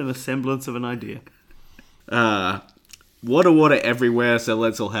not even a semblance of an idea. Water everywhere, so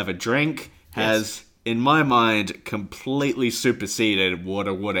let's all have a drink. Has, in my mind, completely superseded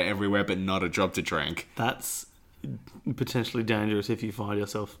water everywhere, but not a drop to drink. That's potentially dangerous if you find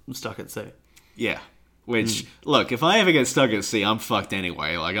yourself stuck at sea. Yeah. Which, look, if I ever get stuck at sea, I'm fucked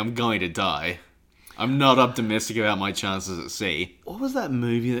anyway. Like, I'm going to die. I'm not optimistic about my chances at sea. What was that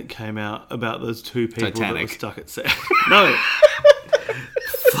movie that came out about those two people that were stuck at sea? No.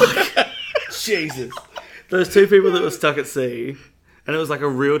 Fuck. Jesus. Those two people that were stuck at sea, and it was like a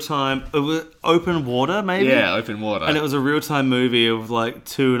real-time... It was open water, maybe? Yeah, open water. And it was a real-time movie of like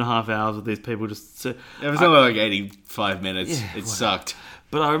 2.5 hours with these people just... It was only like 85 minutes. It sucked.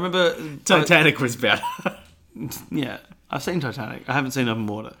 But I remember... Titanic was better. Yeah, I've seen Titanic. I haven't seen Open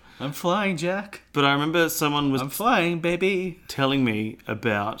Water. I'm flying, Jack. But I remember someone was... I'm flying, baby. Telling me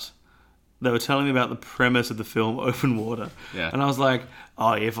about... They were telling me about the premise of the film Open Water. Yeah. And I was like,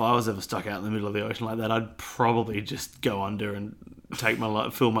 oh, if I was ever stuck out in the middle of the ocean like that, I'd probably just go under and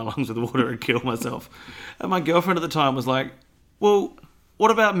fill my lungs with water and kill myself. And my girlfriend at the time was like, well,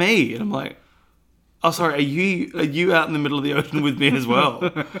 what about me? And I'm like, oh, sorry, are you out in the middle of the ocean with me as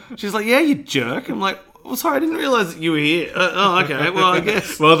well? She's like, yeah, you jerk. I'm like, well, sorry, I didn't realise that you were here. Oh, okay, well, I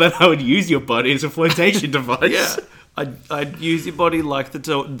guess. Well, then I would use your body as a flotation device. Yeah. I'd use your body like the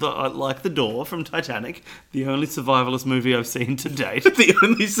door from Titanic, the only survivalist movie I've seen to date. The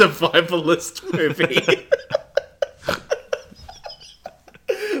only survivalist movie.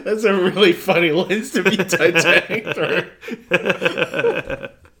 That's a really funny lens to be Titanic through.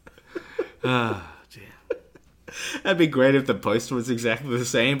 Oh, dear. That'd be great if the poster was exactly the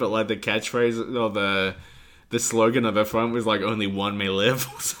same, but like the catchphrase or the slogan on the front was like "Only one may live"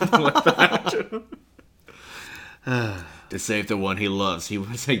 or something like that. To save the one he loves, he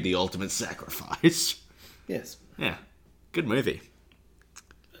would take the ultimate sacrifice. Yes. Yeah. Good movie.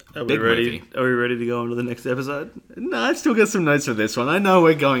 Are we ready to go on to the next episode? No, I've still got some notes for this one. I know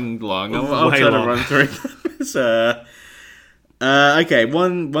we're going long. I'll try to run through this. Okay,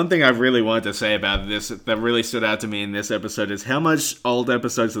 one thing I really wanted to say about this that really stood out to me in this episode is how much old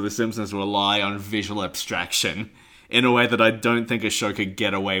episodes of The Simpsons rely on visual abstraction in a way that I don't think a show could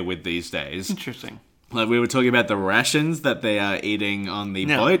get away with these days. Interesting. Like, we were talking about the rations that they are eating on the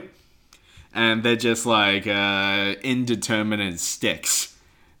boat, and they're just like indeterminate sticks.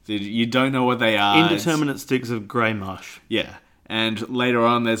 You don't know what they are. Indeterminate sticks of grey mush. Yeah. And later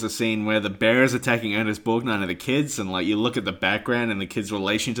on, there's a scene where the bear is attacking Ernest Borgnine and the kids, and like you look at the background and the kids'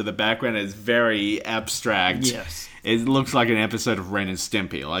 relation to the background is very abstract. Yes. It looks like an episode of Ren and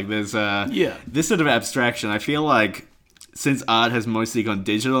Stimpy. Like there's this sort of abstraction. I feel like since art has mostly gone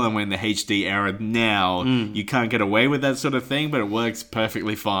digital and we're in the HD era now, you can't get away with that sort of thing, but it works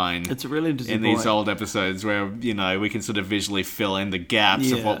perfectly fine. It's a really interesting in these old episodes where, you know, we can sort of visually fill in the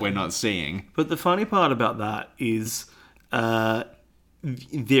gaps of what we're not seeing. But the funny part about that is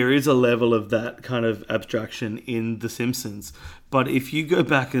there is a level of that kind of abstraction in The Simpsons. But if you go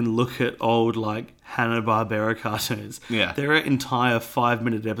back and look at old, like, Hanna-Barbera cartoons, there are entire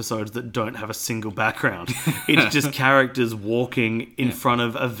 5-minute episodes that don't have a single background. It's just characters walking in front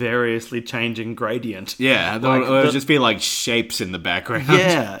of a variously changing gradient. Yeah, Like, or it'll just be like shapes in the background.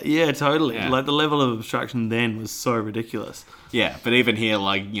 Yeah, totally. Yeah. Like, the level of abstraction then was so ridiculous. Yeah, but even here,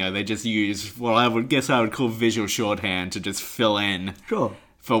 like, you know, they just use what I would call visual shorthand to just fill in. Sure.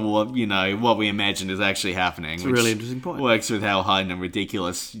 For what, you know, what we imagine is actually happening. It's a really interesting point. Works with how heightened and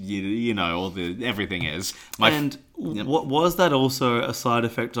ridiculous, you know, everything is. What was that also a side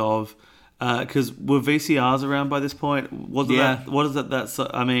effect of? Because were VCRs around by this point? What is that?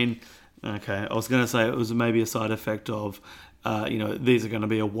 I mean, okay, I was going to say it was maybe a side effect of, you know, these are going to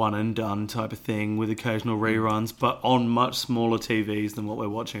be a one and done type of thing with occasional reruns, but on much smaller TVs than what we're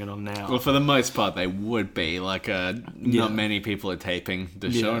watching it on now. Well, for the most part, they would be. Like, not many people are taping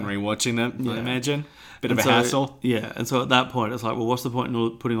the show and rewatching them, I imagine. Bit of a hassle. Yeah, and so at that point, it's like, well, what's the point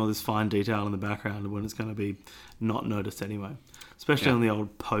in putting all this fine detail in the background when it's going to be not noticed anyway? Especially on the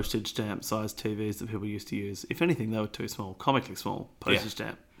old postage stamp sized TVs that people used to use. If anything, they were too small, comically small postage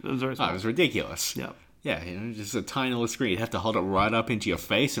stamp. It was very small. Oh, it was ridiculous. Yeah. Yeah, you know, just a tiny little screen. You'd have to hold it right up into your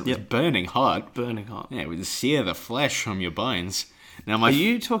face. It was burning hot. Burning hot. Yeah, it would sear the flesh from your bones. Now, Are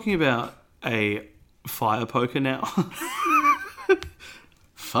you talking about a fire poker now?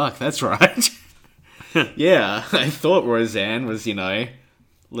 Fuck, that's right. Yeah, I thought Roseanne was, you know, a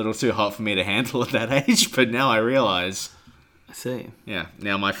little too hot for me to handle at that age, but now I realise. I see. Yeah.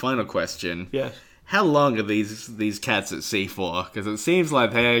 Now, my final question. Yes. How long are these cats at sea for? Because it seems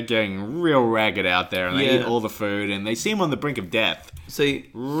like they're getting real ragged out there, and they eat all the food, and they seem on the brink of death. See,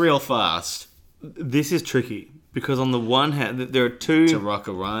 real fast. This is tricky because on the one hand, there are two. To rock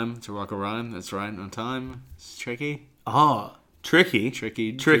a rhyme. That's right. On time. It's tricky. Ah, tricky.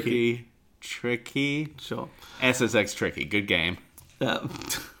 Tricky. Sure. SSX Tricky. Good game.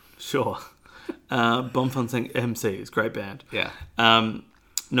 Sure. Bonfunk MCs, great band. Yeah.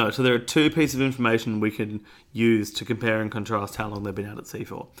 No, so there are two pieces of information we can use to compare and contrast how long they've been out at sea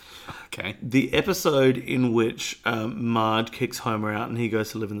for. Okay. The episode in which Marge kicks Homer out and he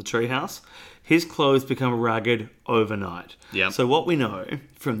goes to live in the treehouse, his clothes become ragged overnight. Yeah. So what we know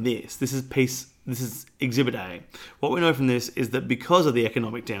from this is Exhibit A. What we know from this is that because of the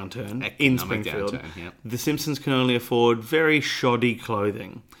economic downturn in Springfield, the Simpsons can only afford very shoddy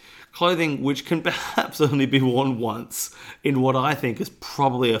clothing. Clothing which can perhaps only be worn once in what I think is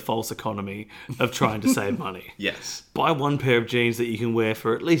probably a false economy of trying to save money. Yes. Buy one pair of jeans that you can wear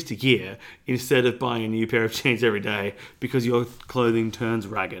for at least a year instead of buying a new pair of jeans every day because your clothing turns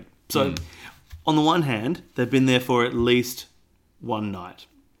ragged. So, on the one hand, they've been there for at least one night.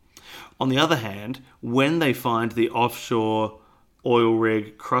 On the other hand, when they find the offshore oil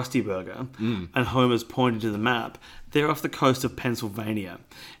rig Krusty Burger and Homer's pointing to the map, they're off the coast of Pennsylvania.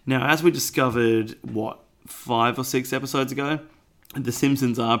 Now, as we discovered, 5 or 6 episodes ago, the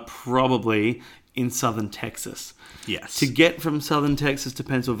Simpsons are probably in southern Texas. Yes. To get from southern Texas to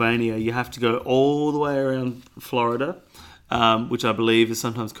Pennsylvania, you have to go all the way around Florida, which I believe is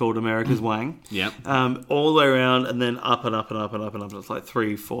sometimes called America's Wang. Yep. All the way around and then up and up and up and up and up. It's like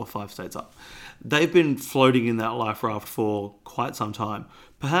 3, 4, 5 states up. They've been floating in that life raft for quite some time.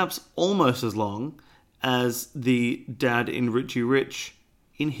 Perhaps almost as long as the dad in Richie Rich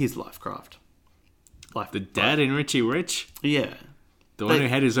in his Lifecraft. The dad in Richie Rich? Yeah. The one who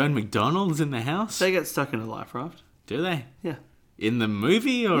had his own McDonald's in the house? They get stuck in a life raft. Do they? Yeah. In the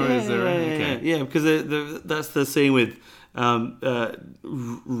movie, or is there... Yeah, because that's the scene with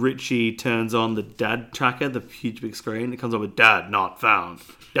Richie turns on the dad tracker, the huge big screen. It comes up with Dad not found.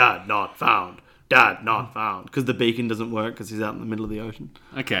 Dad not found. Dad not found. Because the beacon doesn't work because he's out in the middle of the ocean.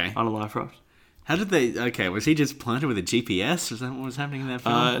 Okay. On a life raft. How did they... Okay, was he just planted with a GPS? Is that what was happening in that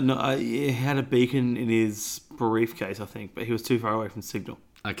film? No, he had a beacon in his briefcase, I think, but he was too far away from signal.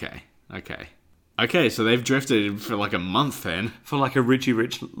 Okay, so they've drifted for like a month then. For like a Richie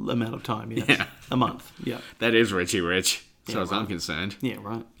Rich amount of time, yes. Yeah. A month, yeah. That is Richie Rich, as far Yeah, as I'm concerned. Yeah,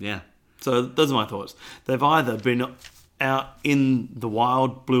 right. Yeah. So those are my thoughts. They've either been out in the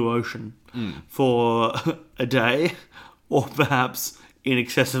wild blue ocean for a day or perhaps in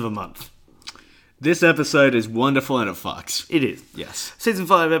excess of a month. This episode is wonderful and it fucks. It is. Yes. Season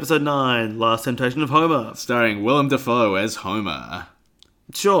 5, Episode 9, Last Temptation of Homer. Starring Willem Dafoe as Homer.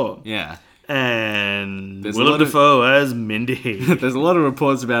 Sure. Yeah. And There's a Willem lot of- Dafoe as Mindy. There's a lot of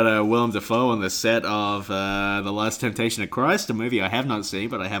reports about Willem Dafoe on the set of The Last Temptation of Christ, a movie I have not seen,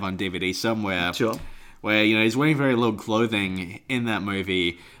 but I have on DVD somewhere. Sure. Where, he's wearing very little clothing in that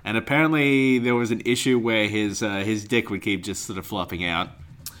movie, and apparently there was an issue where his dick would keep just sort of flopping out.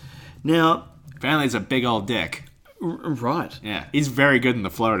 Now, Apparently it's a big old dick. right. Yeah, he's very good in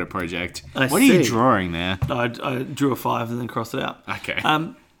the Florida Project. I What are you see. drawing there? I drew a 5 and then crossed it out. Okay.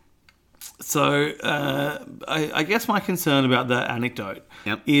 So, I guess my concern about that anecdote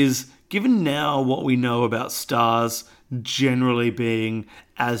Yep. is, given now what we know about stars generally being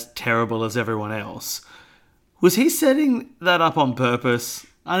as terrible as everyone else, was he setting that up on purpose?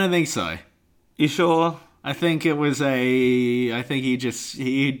 I don't think so. You sure? I think it was I think he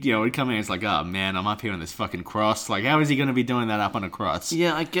would come in and it's like, oh man, I'm up here on this fucking cross. Like, how is he going to be doing that up on a cross?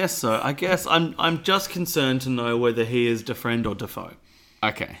 Yeah, I guess so. I guess I'm just concerned to know whether he is DeFriend or Defoe.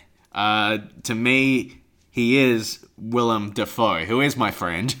 Okay. To me, he is Willem Dafoe, who is my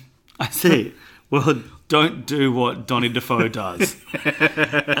friend. I see. Well, don't do what Donnie Defoe does.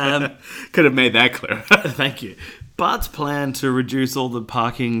 Could have made that clear. Thank you. Bart's plan to reduce all the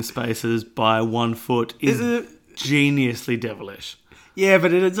parking spaces by 1 foot is geniusly devilish. Yeah,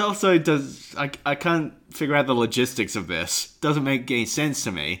 but it also does... I can't figure out the logistics of this. Doesn't make any sense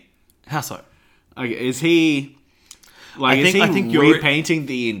to me. How so? Okay, is he... Like, I think is he you're- repainting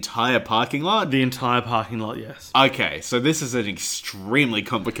the entire parking lot? The entire parking lot, yes. Okay, so this is an extremely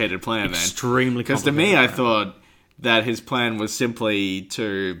complicated plan then. Extremely Because to me, complicated I plan. thought that his plan was simply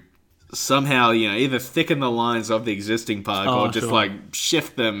to somehow, either thicken the lines of the existing park Oh, or just, sure. like,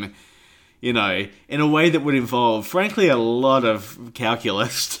 shift them, in a way that would involve, frankly, a lot of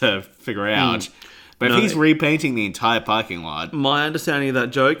calculus to figure out. But No. if he's repainting the entire parking lot... My understanding of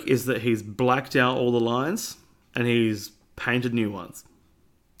that joke is that he's blacked out all the lines and he's painted new ones.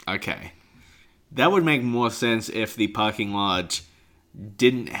 Okay. That would make more sense if the parking lot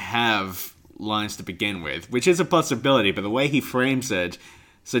didn't have lines to begin with, which is a possibility, but the way he frames it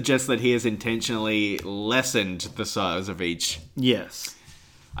suggests that he has intentionally lessened the size of each. Yes.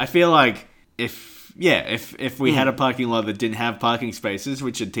 I feel like if we had a parking lot that didn't have parking spaces,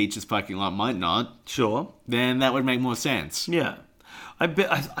 which a teacher's parking lot might not, Sure. then that would make more sense. Yeah. I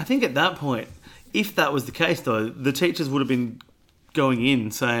think at that point, if that was the case, though, the teachers would have been going in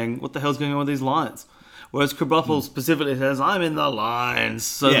saying, what the hell's going on with these lines? Whereas Krabappel specifically says, I'm in the lines.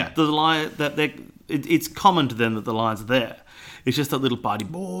 So Yeah. the line that it's common to them that the lines are there. It's just that little party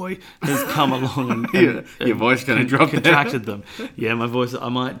boy has come along and Your voice gonna drop there. contracted them. Yeah, my voice. I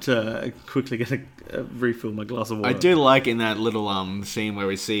might quickly get a refill my glass of water. I do like in that little scene where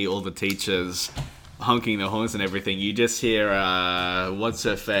we see all the teachers honking their horns and everything, you just hear, what's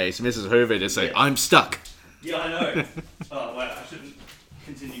her face? Mrs. Hoover just say, I'm stuck. Yeah, I know. Oh, wait, I shouldn't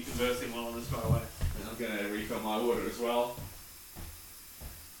continue conversing while on this far away. I'm going to refill my water as well.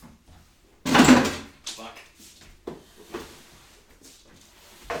 Fuck.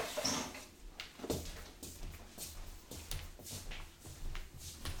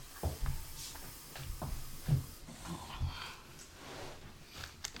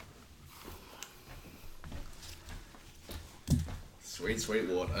 Sweet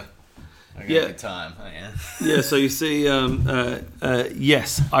water. I got Yeah. a good time. Oh, yeah. Yeah, so you see,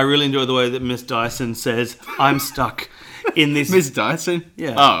 yes, I really enjoy the way that Miss Dyson says, I'm stuck in this... Miss Dyson?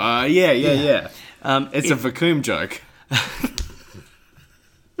 Yeah. Oh, yeah. It's it- a vacuum joke.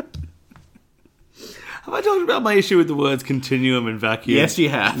 Have I talked about my issue with the words continuum and vacuum? Yes, you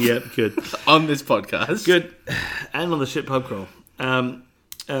have. Yep, good. On this podcast. Good. And on the shit pub crawl.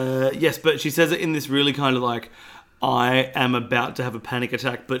 Yes, but she says it in this really kind of like, I am about to have a panic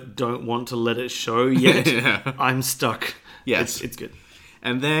attack, but don't want to let it show yet. Yeah. I'm stuck. Yes. It's good.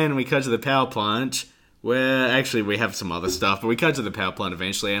 And then we cut to the power plant, where actually we have some other stuff, but we cut to the power plant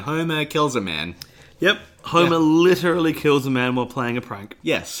eventually, and Homer kills a man. Yep. Homer literally kills a man while playing a prank.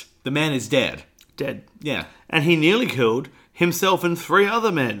 Yes, the man is dead. Dead. Yeah. And he nearly killed himself and 3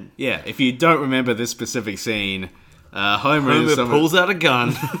 other men. Yeah, if you don't remember this specific scene, Homer Pulls out a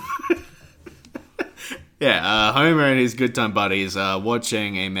gun. Homer and his good time buddies are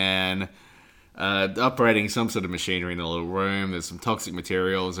watching a man operating some sort of machinery in a little room. There's some toxic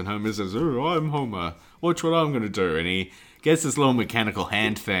materials, and Homer says, "Oh, I'm Homer. Watch what I'm going to do." And he gets this little mechanical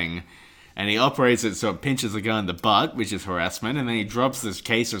hand thing, and he operates it so it pinches the guy in the butt, which is harassment, and then he drops this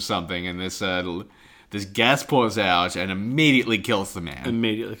case or something, and this gas pours out and immediately kills the man.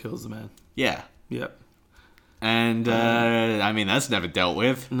 Immediately kills the man. Yeah. Yep. And, I mean, that's never dealt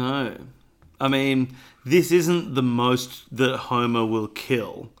with. No. I mean, this isn't the most that Homer will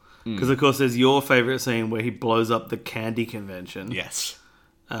kill. Because, of course, there's your favourite scene where he blows up the candy convention. Yes.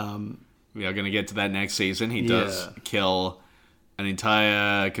 We are going to get to that next season. He does kill an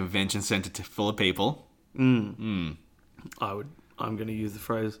entire convention center full of people. I'm going to use the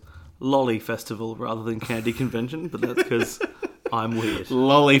phrase lolly festival rather than candy convention, but that's because I'm weird.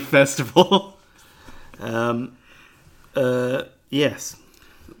 Lolly festival. Yes.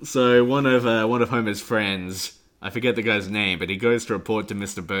 So one of Homer's friends, I forget the guy's name, but he goes to report to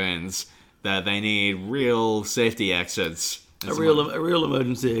Mr. Burns that they need real safety exits. A real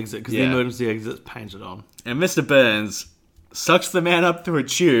emergency exit, because the emergency exit's painted on. And Mr. Burns sucks the man up through a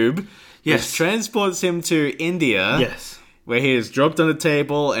tube, Yes. which transports him to India, Yes. where he is dropped on a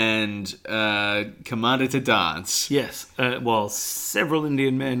table and commanded to dance. Yes. While several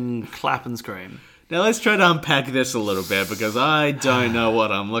Indian men clap and scream. Now let's try to unpack this a little bit, because I don't know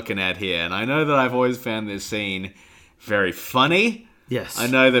what I'm looking at here, and I know that I've always found this scene very funny. Yes. I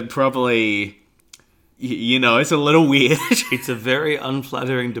know that probably, it's a little weird. It's a very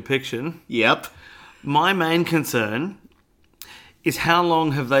unflattering depiction. Yep. My main concern is how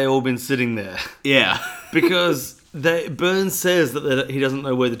long have they all been sitting there? Yeah. Because Burns says that he doesn't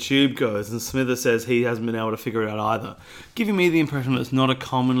know where the tube goes, and Smithers says he hasn't been able to figure it out either, giving me the impression that it's not a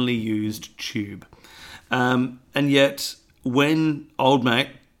commonly used tube. And yet, when Old Mate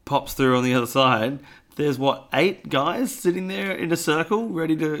pops through on the other side, there's 8 guys sitting there in a circle,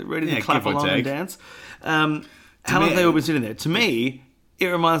 ready to clap give or along and take. dance. How long have they all been sitting there? To me, it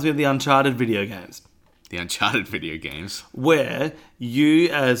reminds me of the Uncharted video games, The Uncharted video games. where you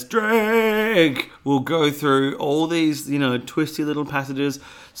as Drake will go through all these, twisty little passages,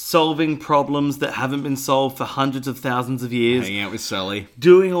 solving problems that haven't been solved for hundreds of thousands of years, Hanging out with Sully.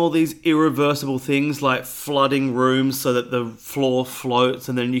 doing all these irreversible things like flooding rooms so that the floor floats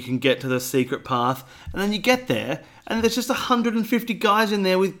and then you can get to the secret path, and then you get there and there's just 150 guys in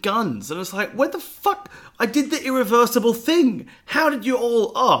there with guns, and it's like, what the fuck? I did the irreversible thing. How did you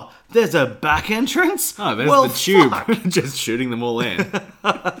all... Oh, there's a back entrance? Oh, there's Well, the tube. fuck. Just shooting them all in.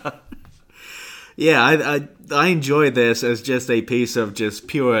 Yeah, I enjoy this as just a piece of just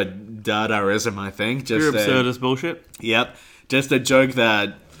pure Dadaism, I think. Just Pure absurdist bullshit. Yep. Just a joke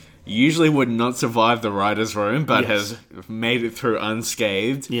that usually would not survive the writer's room, but Yes. has made it through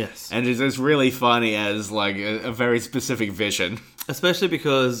unscathed. Yes. And it's just really funny as like a very specific vision. Especially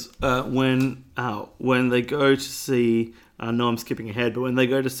because when they go to see... I know I'm skipping ahead, but when they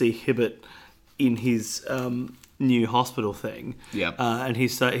go to see Hibbert in his new hospital thing, Yep. and he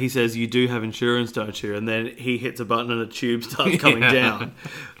says, "You do have insurance, don't you?" And then he hits a button and a tube starts coming down,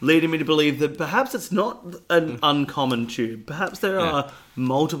 leading me to believe that perhaps it's not an uncommon tube. Perhaps there are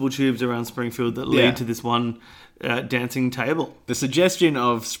multiple tubes around Springfield that lead to this one dancing table. The suggestion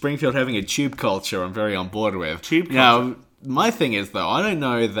of Springfield having a tube culture, I'm very on board with. Tube culture. Now, my thing is, though, I don't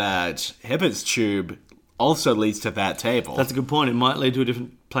know that Hibbert's tube also leads to that table. That's a good point. It might lead to a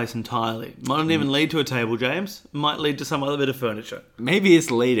different place entirely. It might not even lead to a table, James. It might lead to some other bit of furniture. Maybe it's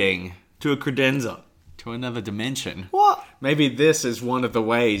leading To a credenza. to another dimension. What? Maybe this is one of the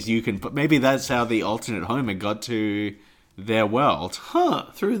ways you can... Maybe that's how the alternate Homer got to their world. Huh,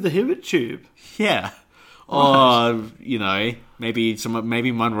 through the Hibbert tube. Yeah. Or, maybe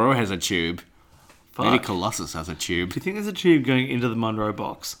Monroe has a tube. Maybe Fuck. Colossus has a tube. Do you think there's a tube going into the Monroe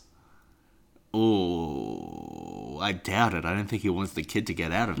box? Ooh, I doubt it. I don't think he wants the kid to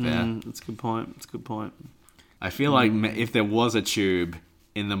get out of there. That's a good point. That's a good point. I feel like if there was a tube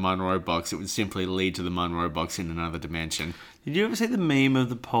in the Monroe box, it would simply lead to the Monroe box in another dimension. Did you ever see the meme of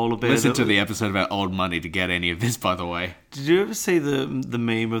the polar bear? Listen to the episode about old money to get any of this, by the way. Did you ever see the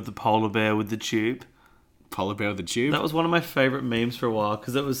meme of the polar bear with the tube? Polar bear with the tube? That was one of my favourite memes for a while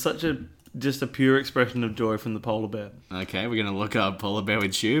because it was such just a pure expression of joy from the polar bear. Okay, we're going to look up polar bear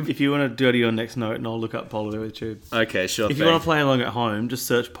with tube. If you want to dirty your next note, and I'll look up polar bear with tube. Okay, sure If thing. you want to play along at home, just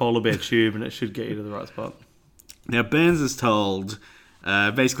search polar bear tube and it should get you to the right spot. Now, Burns is told...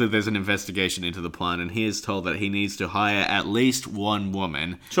 basically, there's an investigation into the plant, and he is told that he needs to hire at least one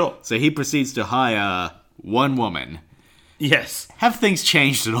woman. Sure. So he proceeds to hire one woman. Yes. Have things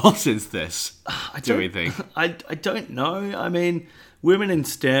changed at all since this? Do we think? I don't know. I mean, women in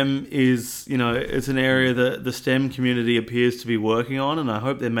STEM is, it's an area that the STEM community appears to be working on, and I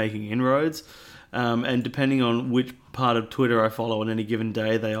hope they're making inroads. And depending on which part of Twitter I follow on any given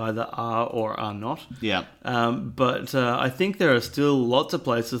day, they either are or are not. Yeah. But I think there are still lots of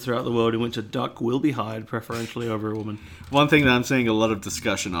places throughout the world in which a duck will be hired preferentially over a woman. One thing that I'm seeing a lot of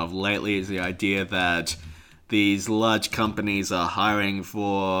discussion of lately is the idea that these large companies are hiring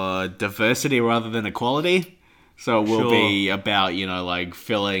for diversity rather than equality. So it will Sure. be about, like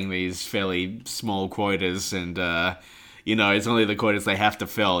filling these fairly small quotas and, it's only the quotas they have to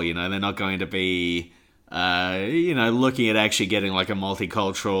fill, they're not going to be, looking at actually getting like a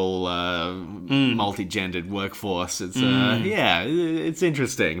multicultural, multi-gendered workforce. It's, it's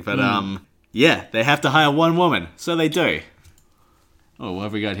interesting. But, they have to hire one woman. So they do. Oh, what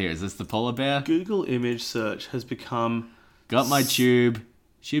have we got here? Is this the polar bear? Google image search has become... Got my tube.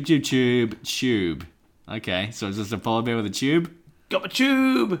 Tube. Okay, so is this a polar bear with a tube? Got my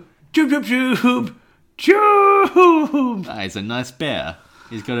tube! Tube! Tube! Ah, he's a nice bear.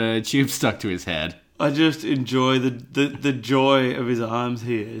 He's got a tube stuck to his head. I just enjoy the joy of his arms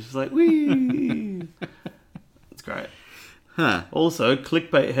here. It's just like, whee! That's great. Huh. Also,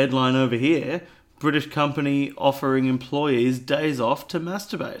 clickbait headline over here. British company offering employees days off to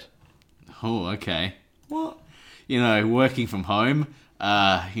masturbate. Oh, okay. What? Working from home.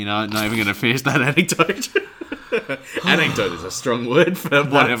 Not even going to finish that anecdote. Anecdote is a strong word for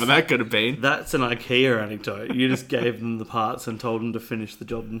whatever that could have been. That's an IKEA anecdote. You just gave them the parts and told them to finish the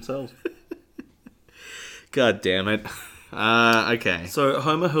job themselves. God damn it. Okay. So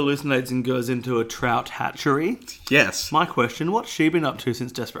Homer hallucinates and goes into a trout hatchery. Yes. My question, what's she been up to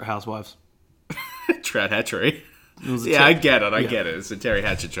since Desperate Housewives? Trout hatchery. Was Yeah, I get it. It's a Terry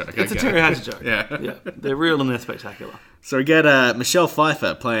Hatcher joke. It's a Terry Hatcher joke. Yeah. They're real and they're spectacular. So we get Michelle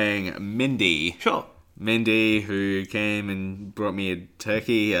Pfeiffer playing Mindy. Sure. Mindy, who came and brought me a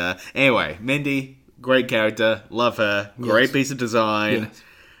turkey. Anyway, Mindy, great character. Love her. Great Yes. piece of design.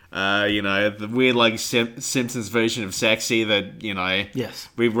 Yes. The weird, Simpsons version of sexy that, Yes.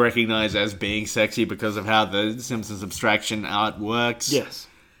 we recognize as being sexy because of how the Simpsons abstraction art works. Yes.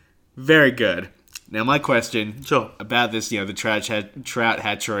 Very good. Now, my question Sure. about this, the trout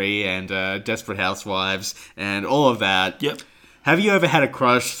hatchery and Desperate Housewives and all of that. Yep. Have you ever had a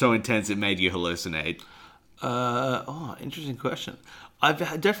crush so intense it made you hallucinate? Interesting question. I've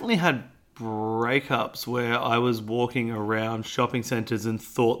definitely had breakups where I was walking around shopping centres and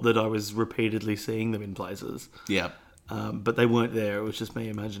thought that I was repeatedly seeing them in places. Yeah. But they weren't there. It was just me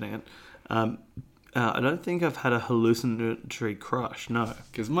imagining it. I don't think I've had a hallucinatory crush, no.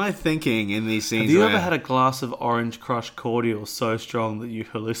 Because my thinking in these scenes... Have you where ever had a glass of Orange Crush cordial so strong that you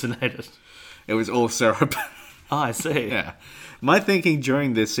hallucinated? It was all syrup. Oh, I see. Yeah. My thinking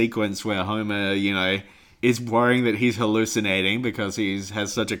during this sequence where Homer, is worrying that he's hallucinating because he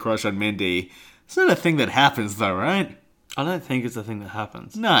has such a crush on Mindy, it's not a thing that happens though, right? I don't think it's a thing that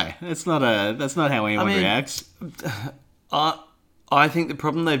happens. No, that's not how anyone reacts. I think the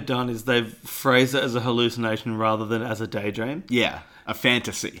problem they've done is they've phrased it as a hallucination rather than as a daydream. Yeah, a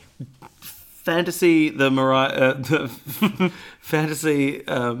fantasy. Fantasy, the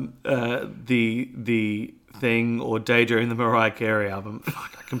thing, or daydream, the Mariah Carey album.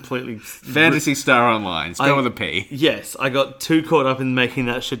 Fuck, I completely... Fantasy Star Online. Spell with a P. Yes, I got too caught up in making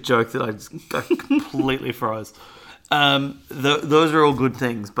that shit joke that I completely froze. Those are all good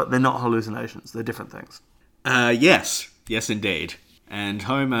things, but they're not hallucinations. They're different things. Yes. Yes, indeed. And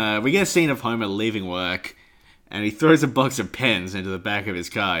Homer... We get a scene of Homer leaving work, and he throws a box of pens into the back of his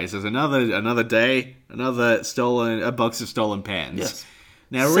car. He says, another day, a box of stolen pens. Yes.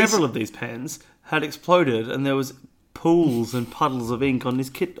 Now, several of these pens had exploded, and there was pools and puddles of ink on his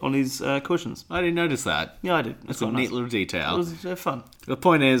cushions. I didn't notice that. Yeah, I did. That's a neat little detail. It was fun. The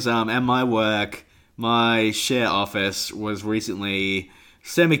point is, at my work, my share office was recently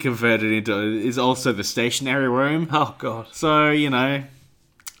semi-converted into... is also the stationery room. Oh, God. So,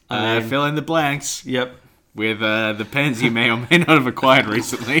 fill in the blanks. Yep. With the pens you may or may not have acquired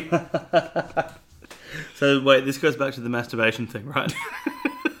recently. So, wait, this goes back to the masturbation thing, right?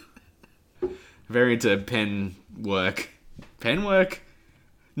 Very into pen work. Pen work?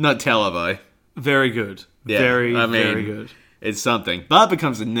 Not Teller, though. Very good. Yeah, Very good. It's something. Bart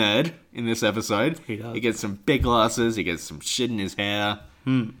becomes a nerd in this episode. He does. He gets some big glasses. He gets some shit in his hair.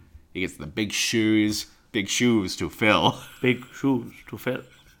 He gets the big shoes. Big shoes to fill. Big shoes to fill.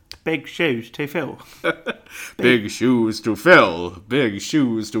 Big shoes to fill. Big shoes to fill. Big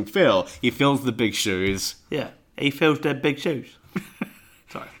shoes to fill. He fills the big shoes. Yeah, he fills their big shoes.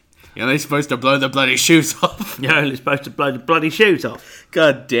 Sorry. You're only supposed to blow the bloody shoes off. You're only supposed to blow the bloody shoes off.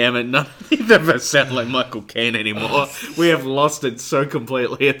 God damn it, none of us sound like Michael Caine anymore. We have lost it so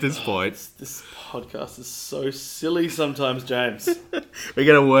completely at this point. This podcast is so silly sometimes, James. We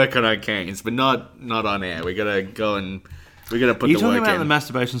gotta work on our Canes, but not on air. We gotta go and... We gotta put the work in. Are you talking about the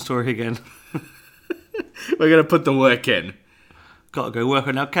masturbation story again? We're gonna put the work in. Gotta go work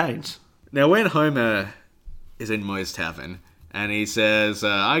on our canes. Now, when Homer is in Moe's Tavern, and he says,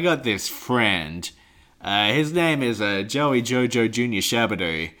 I got this friend, His name is Joey Jojo Jr.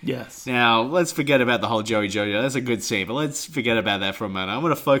 Shabadoo. Yes. Now, let's forget about the whole Joey Jojo. That's a good scene, but let's forget about that for a minute. I'm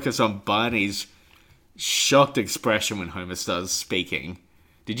going to focus on Barney's shocked expression when Homer starts speaking.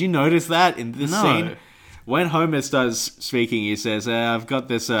 Did you notice that in this scene? When Homer starts speaking, he says, I've got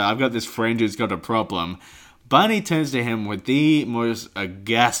this friend who's got a problem. Barney turns to him with the most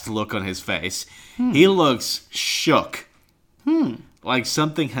aghast look on his face. He looks shook. Like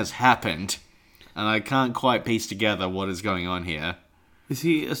something has happened. And I can't quite piece together what is going on here. Is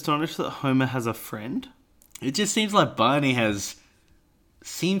he astonished that Homer has a friend? It just seems like Barney has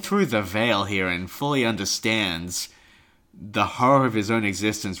seen through the veil here and fully understands the horror of his own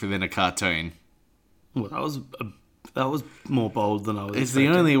existence within a cartoon. Well, that was more bold than I was It's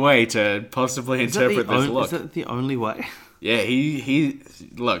expecting. the only way to possibly interpret this look. Is that the only way? Yeah, he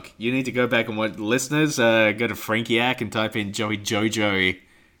look, you need to go back and watch. Listeners, go to Frankiac and type in Joey Jojo.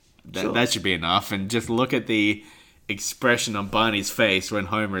 That should be enough. And just look at the expression on Barney's face when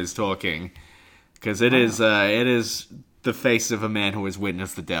Homer is talking. Because it is the face of a man who has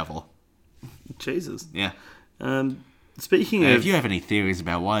witnessed the devil. Jesus. Yeah. Speaking of... If you have any theories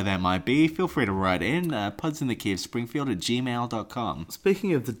about why that might be, feel free to write in. podsinthekeyofspringfield@gmail.com.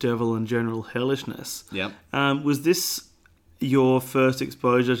 Speaking of the devil and general hellishness, Yep. Was this your first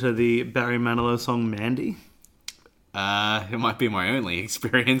exposure to the Barry Manilow song Mandy? It might be my only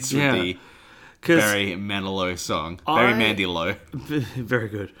experience with Yeah. the 'Cause Barry Manilow song. Barry Manilow. Very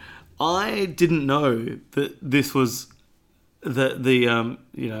good. I didn't know that this was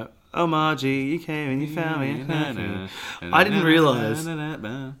oh Margie, you came and you found me. I didn't realize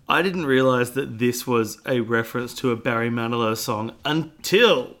that this was a reference to a Barry Manilow song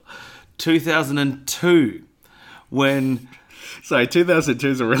until 2002, when... Sorry, 2002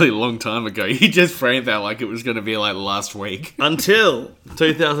 is a really long time ago. You just framed that like it was going to be like last week. Until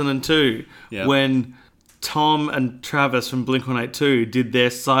 2002, Yeah. when Tom and Travis from Blink-182 did their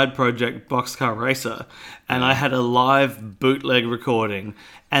side project Boxcar Racer, and I had a live bootleg recording,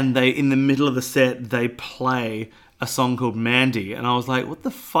 and in the middle of the set, they play a song called Mandy, and I was like, what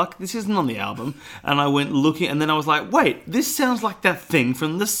the fuck? This isn't on the album. And I went looking, and then I was like, wait, this sounds like that thing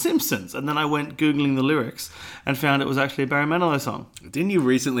from The Simpsons. And then I went Googling the lyrics and found it was actually a Barry Manilow song. Didn't you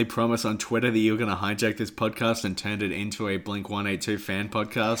recently promise on Twitter that you were going to hijack this podcast and turn it into a Blink-182 fan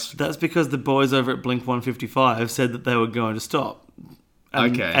podcast? That's because the boys over at Blink-155 said that they were going to stop.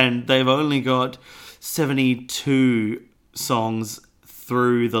 Okay. And they've only got 72 songs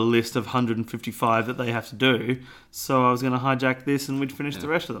through the list of 155 that they have to do. So I was going to hijack this and we'd finish the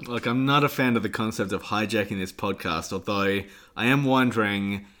rest of them. Look, I'm not a fan of the concept of hijacking this podcast, although I am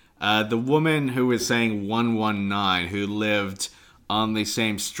wondering, the woman who was saying 119, who lived on the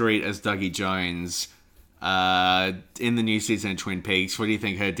same street as Dougie Jones in the new season of Twin Peaks, what do you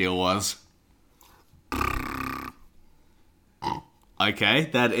think her deal was? Okay,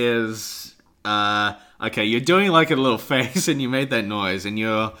 that is... okay, you're doing like a little face and you made that noise and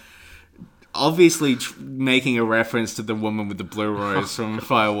you're obviously making a reference to the woman with the blue rose from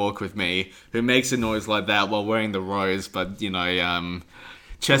Fire Walk With Me, who makes a noise like that while wearing the rose, but,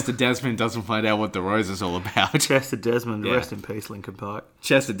 Chester Desmond doesn't find out what the rose is all about. Chester Desmond, Yeah. rest in peace, Linkin Park.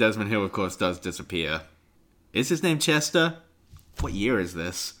 Chester Desmond, who of course does disappear. Is his name Chester? What year is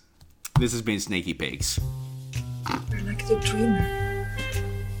this? This has been Sneaky Peeks. You're like the dreamer.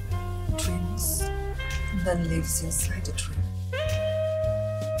 Dreams and then lives inside the dream.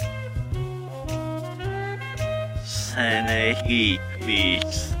 Sneaky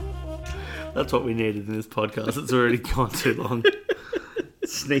Peeks. That's what we needed in this podcast. It's already gone too long.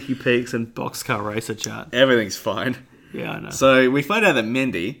 Sneaky Peeks and Boxcar Racer chat. Everything's fine. Yeah, I know. So we find out that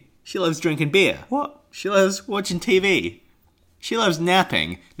Mindy, she loves drinking beer. What? She loves watching TV. She loves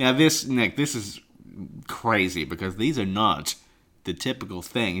napping. Now this, Nick, this is crazy because these are not the typical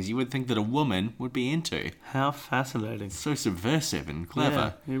things you would think that a woman would be into. How fascinating. So subversive and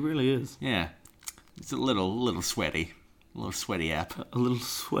clever. Yeah, it really is. Yeah. It's a little sweaty. A little sweaty app. A little I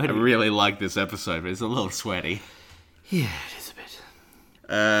sweaty. really like this episode, but it's a little sweaty. Yeah, it is a bit.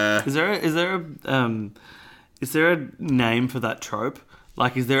 Is there a name for that trope?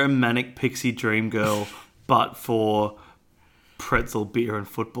 Like, is there a manic pixie dream girl, but for pretzel, beer, and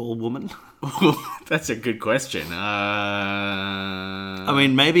football woman? That's a good question. I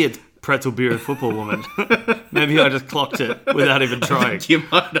mean, maybe it's pretzel, beer, and football woman. Maybe I just clocked it without even trying. You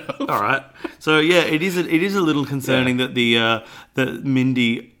might have. All right. So yeah, it is a little concerning that that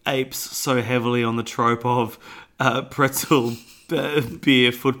Mindy apes so heavily on the trope of pretzel,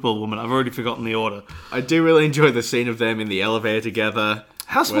 beer, football woman. I've already forgotten the order. I do really enjoy the scene of them in the elevator together.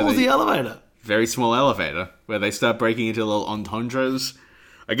 How small is the elevator? Very small elevator, where they start breaking into little entendres.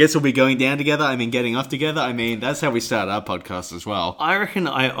 I guess we'll be going down together. I mean, getting off together. I mean, that's how we start our podcast as well. I reckon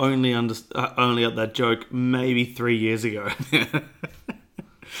I only got that joke maybe 3 years ago.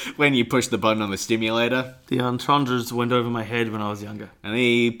 When you push the button on the stimulator. The entendres went over my head when I was younger. And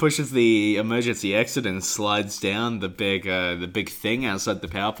he pushes the emergency exit and slides down the big thing outside the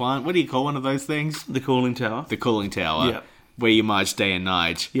power plant. What do you call one of those things? The cooling tower. The cooling tower. Yeah. Where you march day and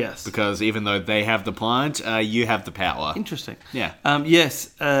night. Yes. Because even though they have the plant, you have the power. Interesting. Yeah.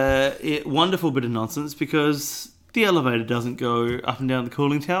 Yes. Wonderful bit of nonsense because the elevator doesn't go up and down the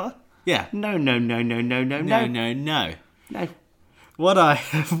cooling tower. Yeah. No. No. What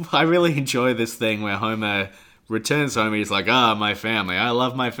I really enjoy this thing where Homer returns home. He's like, my family. I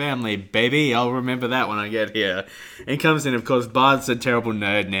love my family, baby. I'll remember that when I get here. And he comes in, of course, Bart's a terrible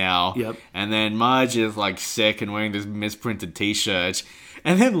nerd now. Yep. And then Marge is, like, sick and wearing this misprinted t-shirt.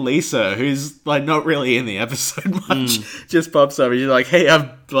 And then Lisa, who's, like, not really in the episode much, just pops up and she's like, hey,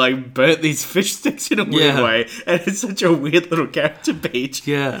 I've, like, burnt these fish sticks in a weird way. And it's such a weird little character beat.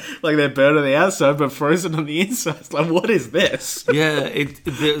 Yeah. Like, they're burnt on the outside but frozen on the inside. It's like, what is this? Yeah,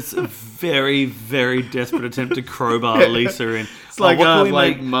 there's a very, very desperate attempt to crowbar Lisa in. It's like, what can we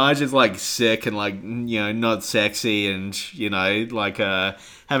like make? Marge is, like, sick and, like, you know, not sexy and, you know, like,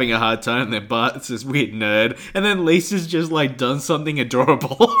 having a hard time. And then Bart's this weird nerd. And then Lisa's just, like, done something adorable.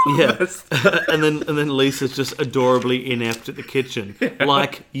 Yeah, and then Lisa's just adorably inept at the kitchen,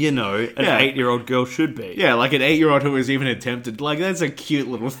 like, you know, an 8-year-old girl should be. Yeah, like an 8-year-old who was even attempted. Like, that's a cute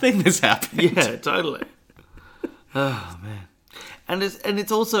little thing that's happened. Yeah, totally. Oh man, and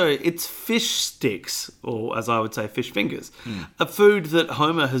it's fish sticks, or as I would say, fish fingers, a food that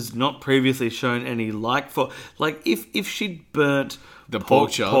Homer has not previously shown any like for. Like if she'd burnt The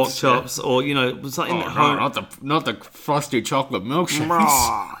pork chops, or you know something that Homer, not the frosted chocolate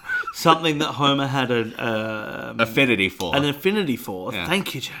milkshakes. something that Homer had an Affinity for. affinity for. Yeah.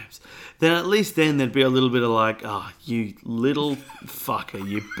 Thank you, James. Then at least then there'd be a little bit of like, you little fucker,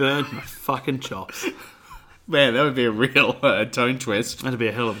 you burnt my fucking chops. Man, that would be a real tone twist. That'd be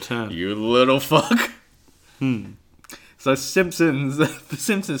a hell of a term. You little fuck. So the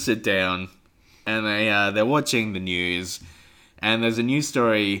Simpsons sit down and they're watching the news, and there's a news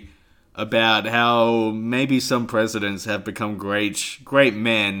story about how maybe some presidents have become great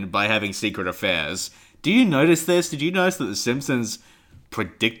men by having secret affairs. Do you notice this? Did you notice that the Simpsons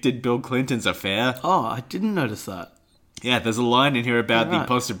predicted Bill Clinton's affair? Oh, I didn't notice that. Yeah, there's a line in here about the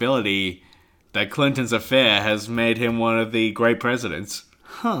possibility that Clinton's affair has made him one of the great presidents.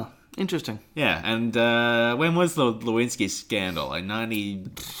 Huh. Interesting. Yeah, and when was the Lewinsky scandal? Like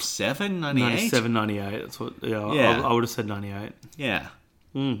 97, 98? 97, 98. That's what. Yeah. I would have said 98. Yeah.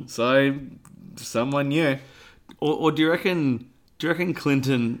 So someone knew. Or do you reckon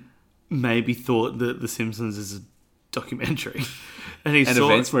Clinton maybe thought that The Simpsons is a documentary, and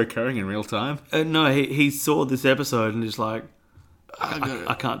events were occurring in real time? No, he saw this episode and just like,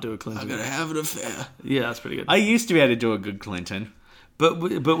 I can't do a Clinton. I'm gonna have an affair. Yeah, that's pretty good. I used to be able to do a good Clinton. But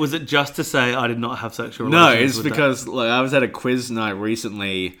was it just to say I did not have sexual No, relations? it's because like, I was at a quiz night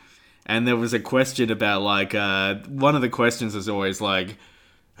recently, and there was a question about like one of the questions is always like,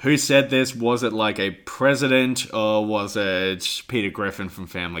 who said this? Was it like a president or was it Peter Griffin from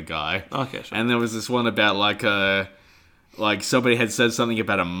Family Guy? Okay, sure. And there was this one about like somebody had said something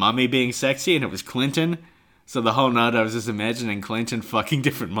about a mummy being sexy, and it was Clinton. So the whole night I was just imagining Clinton fucking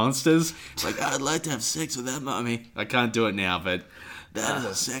different monsters. It's like, I'd like to have sex with that mummy. I can't do it now, but that is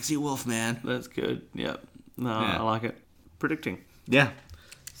a sexy wolf, man. That's good. Yep. No, Yeah. I like it. Predicting. Yeah.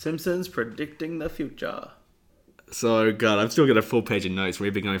 Simpsons predicting the future. So, God, I've still got a full page of notes.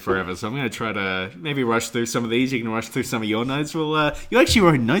 We've been going forever, so I'm going to try to maybe rush through some of these. You can rush through some of your notes. Well, you actually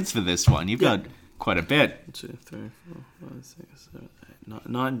wrote notes for this one. You've got quite a bit. 1, 2, 3, 4, 5, 6, 7, 8,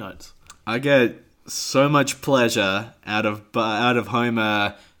 9 notes. I get so much pleasure out of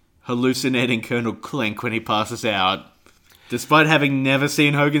Homer hallucinating Colonel Klink when he passes out, despite having never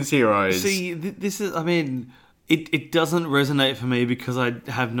seen Hogan's Heroes. See, this is, I mean, it doesn't resonate for me because I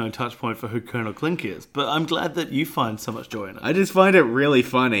have no touch point for who Colonel Klink is, but I'm glad that you find so much joy in it. I just find it really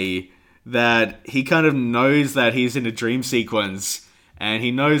funny that he kind of knows that he's in a dream sequence, and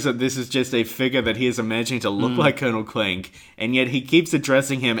he knows that this is just a figure that he is imagining to look like Colonel Klink, and yet he keeps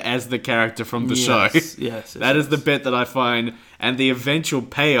addressing him as the character from the show. Yes. That is the bit that I find, and the eventual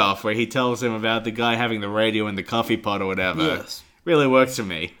payoff where he tells him about the guy having the radio in the coffee pot or whatever, Yes. really works for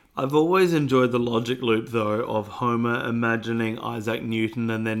me. I've always enjoyed the logic loop, though, of Homer imagining Isaac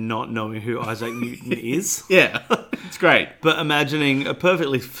Newton and then not knowing who Isaac Newton is. Yeah, it's great. But imagining a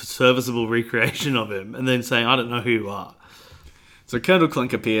perfectly serviceable recreation of him and then saying, I don't know who you are. So Colonel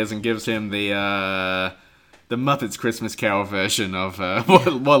Klink appears and gives him the the Muppets Christmas Carol version of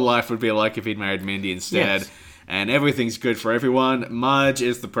what life would be like if he'd married Mindy instead. Yes. And everything's good for everyone. Marge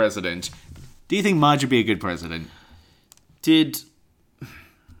is the president. Do you think Marge would be a good president?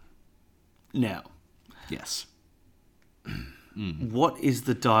 Now, Yes. what is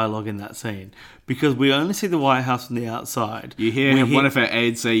the dialogue in that scene? Because we only see the White House from the outside. You hear one of her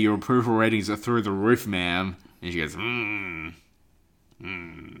aides say, "Your approval ratings are through the roof, ma'am." And she goes,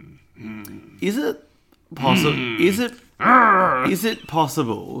 Is it possible? Is it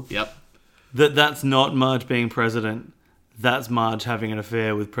possible Yep. that that's not Marge being president? That's Marge having an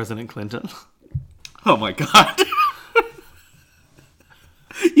affair with President Clinton. Oh my god.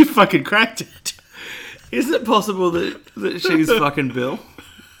 You fucking cracked it. Is it possible that she's fucking Bill?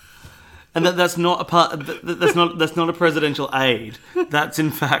 And that's not a part. That's not a presidential aide. That's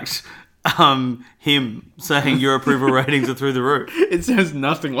in fact him saying your approval ratings are through the roof. It sounds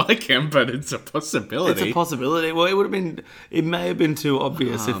nothing like him, but it's a possibility. It's a possibility. Well, it may have been too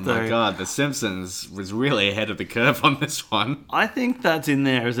obvious Oh if my they. god, The Simpsons was really ahead of the curve on this one. I think that's in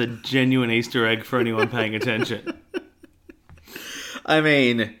there as a genuine Easter egg for anyone paying attention. I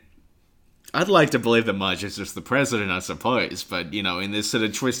mean, I'd like to believe that Marge is just the president, I suppose, but, you know, in this sort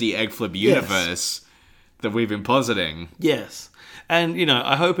of twisty egg flip universe that we've been positing. Yes. And, you know,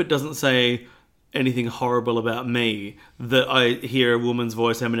 I hope it doesn't say anything horrible about me that I hear a woman's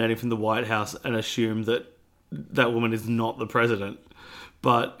voice emanating from the White House and assume that that woman is not the president.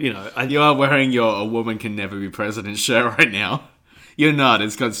 But, you know... You are wearing your "A Woman Can Never Be President" shirt right now. You're not.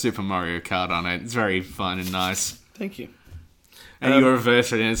 It's got Super Mario Kart on it. It's very fun and nice. Thank you. And you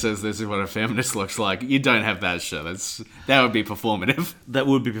reverse it and it says, "This is what a feminist looks like." You don't have that shirt. That would be performative. That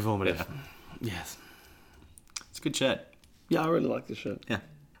would be performative. Yes. It's a good shirt. Yeah, I really like this shirt. Yeah.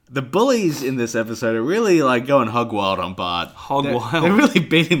 The bullies in this episode are really, like, going hog wild on Bart. Hog wild? They're really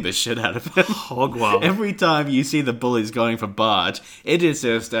beating the shit out of him. Hog wild. Every time you see the bullies going for Bart, it is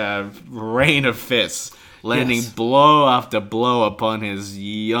just a rain of fists, landing Yes. blow after blow upon his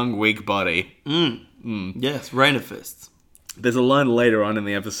young, weak body. Yes, rain of fists. There's a line later on in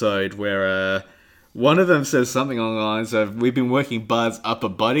the episode where one of them says something along the lines of, "We've been working Bart's upper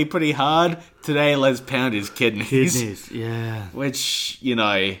body pretty hard. Today, let's pound his kidneys." Kidneys, yeah. Which, you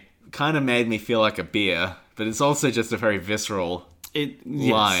know, kind of made me feel like a beer, but it's also just a very visceral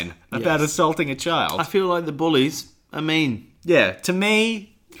line about assaulting a child. I feel like the bullies are mean. Yeah, to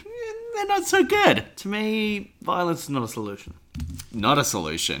me, they're not so good. To me, violence is not a solution. Not a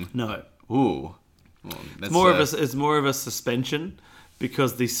solution. No. Ooh. Well, that's, It's more of a suspension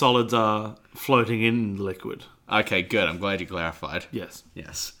because the solids are floating in liquid. Okay, good. I'm glad you clarified. Yes.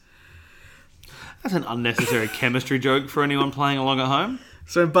 Yes. That's an unnecessary chemistry joke for anyone playing along at home.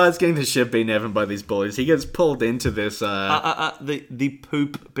 So Bart's getting the shit beaten out of him by these bullies. He gets pulled into this... The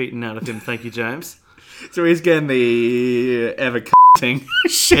poop beaten out of him. Thank you, James. So he's getting the ever-c***ing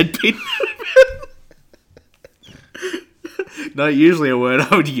shit beaten out of him. Not usually a word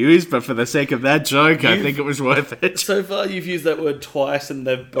I would use, but for the sake of that joke, I think it was worth it. So far, you've used that word twice, and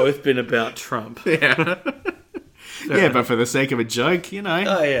they've both been about Trump. Yeah. Yeah, but for the sake of a joke, you know.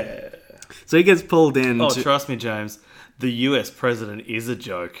 Oh, yeah. So he gets pulled in. Oh, trust me, James. The US president is a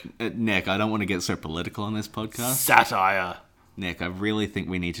joke. Nick, I don't want to get so political on this podcast. Satire. Nick, I really think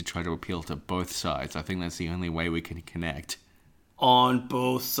we need to try to appeal to both sides. I think that's the only way we can connect. On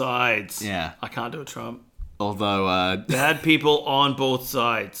both sides. Yeah. I can't do a Trump. Although, Bad people on both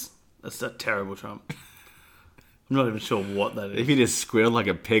sides. That's a terrible Trump. I'm not even sure what that if is. he just squealed like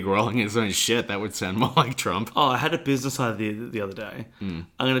a pig rolling his own shit, that would sound more like Trump. Oh, I had a business idea the other day. I'm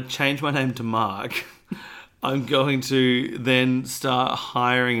going to change my name to Mark. I'm going to then start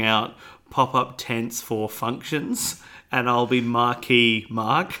hiring out pop-up tents for functions, and I'll be Marquee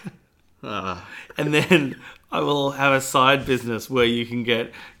Mark. And then I will have a side business where you can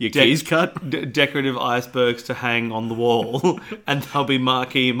get Your keys cut? decorative icebergs to hang on the wall, and they'll be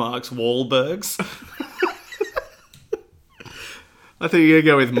Marquee Mark's Wahlbergs. I think you're going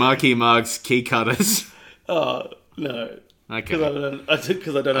to go with Marky Mark's key cutters. Oh, no. Okay.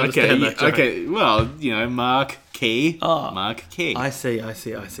 Because I don't understand that joke. Okay, well, you know, Mark Key. Mark Key. I see.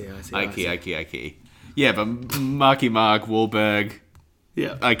 Okay. Yeah, but Marky Mark, Wahlberg.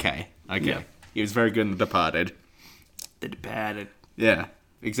 Yeah. Okay. Yeah. He was very good in The Departed. The Departed. Yeah,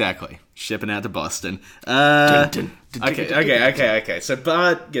 exactly. Shipping out to Boston. Okay. So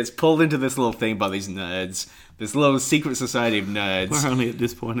Bart gets pulled into this little thing by these nerds. This little secret society of nerds. We're only at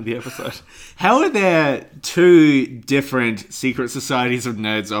this point of the episode. How are there two different secret societies of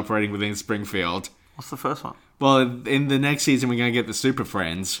nerds operating within Springfield? What's the first one? Well, in the next season, we're going to get the Super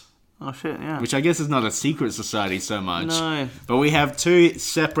Friends, Oh, shit, yeah. which I guess is not a secret society so much. No. But we have two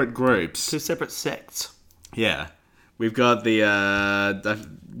separate groups. Two separate sects. Yeah. We've got the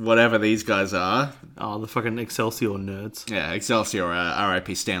whatever these guys are. Oh, the fucking Excelsior nerds. Yeah, Excelsior,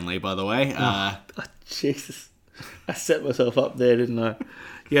 R.I.P. Stanley, by the way. Oh, Jesus. I set myself up there, didn't I?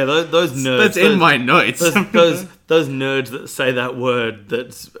 Yeah, those nerds. That's in my notes. Those nerds that say that word,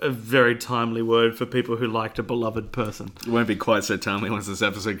 that's a very timely word for people who liked a beloved person. It won't be quite so timely once this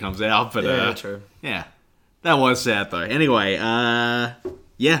episode comes out, but Yeah, true. Yeah. That was sad, though. Anyway, yeah.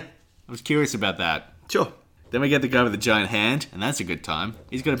 I was curious about that. Sure. Then we get the guy with the giant hand, and that's a good time.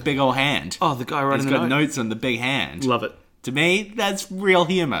 He's got a big old hand. Oh, the guy writing He's the got note. notes on the big hand. Love it. To me, that's real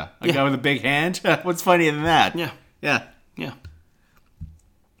humor. A Yeah. guy with a big hand? What's funnier than that? Yeah. Yeah. Yeah.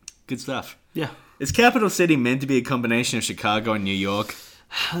 Good stuff. Yeah. Is Capital City meant to be a combination of Chicago and New York?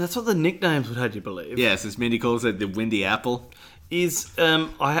 That's what the nicknames would have you believe. Yes, as Mindy calls it, the Windy Apple. Is,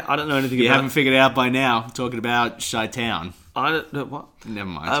 I don't know anything You about... haven't figured it out by now. I'm talking about Chi-Town. I don't know what? Never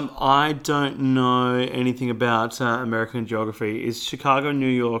mind. I don't know anything about American geography. Is Chicago, New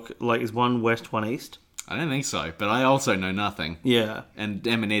York, is one west, one east? I don't think so, but I also know nothing. Yeah. And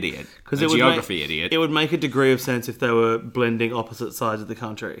am an idiot. Because A geography idiot. It would make a degree of sense if they were blending opposite sides of the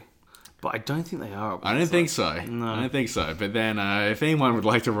country. But I don't think they are. I don't think so. No. I don't think so. But then, if anyone would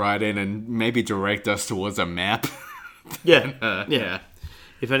like to write in and maybe direct us towards a map, Yeah. yeah.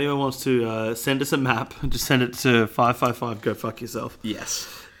 If anyone wants to send us a map, just send it to 555. Go fuck yourself. Yes.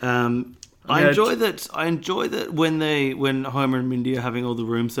 I enjoy that. I enjoy that when Homer and Mindy are having all the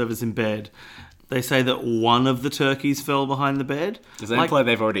room service in bed, they say that one of the turkeys fell behind the bed. Does that imply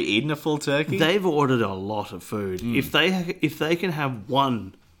they've already eaten a full turkey? They've ordered a lot of food. If they can have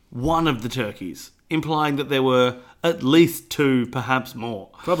one of the turkeys, implying that there were at least two, perhaps more.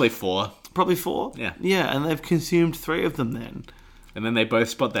 Probably 4. Probably 4? Yeah. Yeah, and they've consumed 3 of them then. And then they both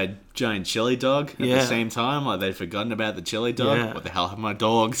spot that giant chili dog at the Yeah. same time, like they'd forgotten about the chili dog. Yeah. What the hell happened to my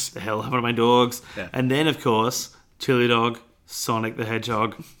dogs? The hell happened to my dogs? Yeah. And then, of course, Chili Dog, Sonic the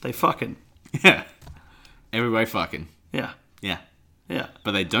Hedgehog, they fucking. Yeah. Everybody fucking. Yeah. Yeah. Yeah.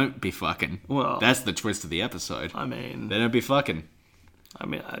 But they don't be fucking. Well- That's the twist of the episode. I mean, They don't be fucking.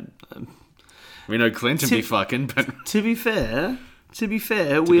 We know Clinton be fucking, but... to be fair, be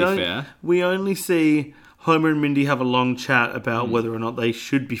fair. we only see Homer and Mindy have a long chat about whether or not they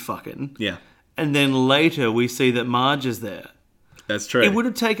should be fucking. Yeah. And then later we see that Marge is there. That's true. It would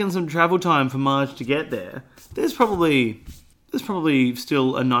have taken some travel time for Marge to get there. There's probably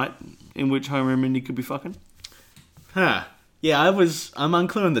still a night in which Homer and Mindy could be fucking. Huh. Yeah, I'm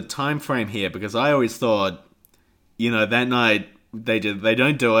unclear on the time frame here because I always thought, that night they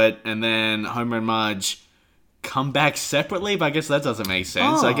don't do it, and then Homer and Marge come back separately, but I guess that doesn't make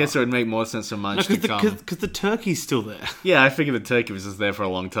sense. Oh. I guess it would make more sense for Marge to come. Because the turkey's still there. Yeah, I figured the turkey was just there for a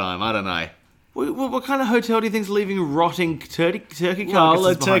long time. I don't know. What kind of hotel do you think's leaving rotting turkey carcasses Well,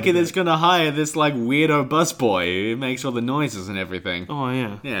 a behind turkey it? that's going to hire this, weirdo busboy who makes all the noises and everything. Oh,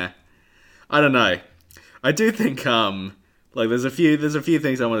 yeah. Yeah. I don't know. I do think, there's a few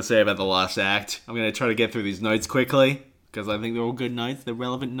things I want to say about the last act. I'm going to try to get through these notes quickly, because I think they're all good notes. They're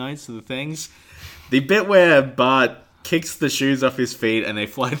relevant notes to the things. The bit where Bart kicks the shoes off his feet and they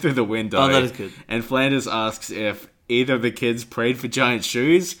fly through the window. Oh, that is good. And Flanders asks if either of the kids prayed for giant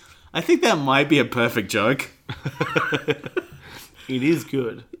shoes. I think that might be a perfect joke. It is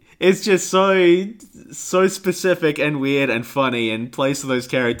good. It's just so specific and weird and funny and plays to those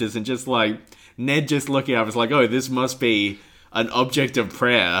characters, and just Ned just looking at it was like, oh, this must be an object of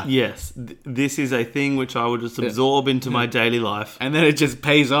prayer. Yes, this is a thing which I would just absorb into my daily life. And then it just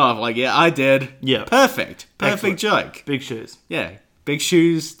pays off. Yeah, I did. Yeah. Perfect Excellent. joke. Big shoes. Yeah, big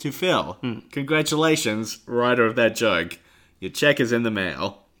shoes to fill. Congratulations, writer of that joke. Your check is in the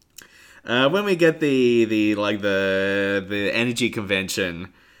mail. When we get the energy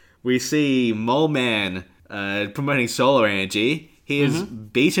convention, we see Mole Man promoting solar energy. He is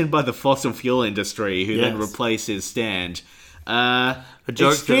beaten by the fossil fuel industry, who then Yes. replace his stand.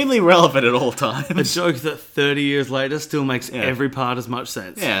 joke Extremely relevant at all times. A joke that 30 years later still makes every part as much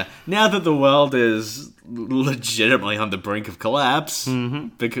sense. Yeah, now that the world is legitimately on the brink of collapse,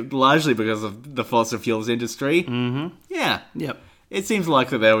 largely because of the fossil fuels industry, yeah, Yep. it seems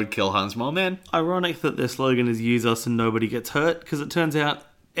likely they would kill Hans Moleman. Ironic that their slogan is use us and nobody gets hurt, because it turns out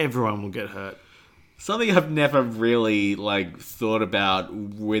everyone will get hurt. Something I've never really thought about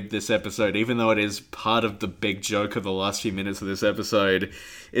with this episode, even though it is part of the big joke of the last few minutes of this episode,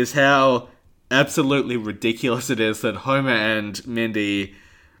 is how absolutely ridiculous it is that Homer and Mindy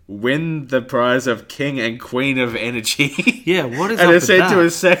win the prize of King and Queen of Energy. Yeah, what is and up are with sent to that? a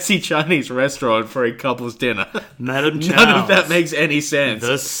sexy Chinese restaurant for a couple's dinner. Madam Chow's, None of that makes any sense.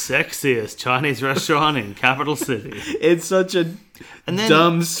 the sexiest Chinese restaurant in capital city. It's such a And then,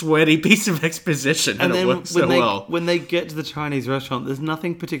 dumb, sweaty piece of exposition, and it works so well. when they get to the Chinese restaurant, there's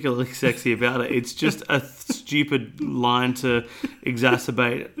nothing particularly sexy about it. It's just a stupid line to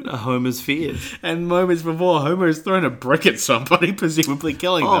exacerbate Homer's fears. And moments before, Homer has thrown a brick at somebody, presumably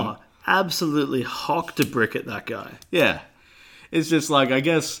killing them. Oh, absolutely hocked a brick at that guy. Yeah. It's just like, I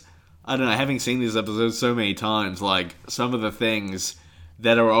guess, I don't know, having seen these episodes so many times, like, some of the things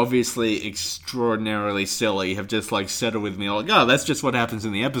that are obviously extraordinarily silly have just, like, settled with me. Like, oh, that's just what happens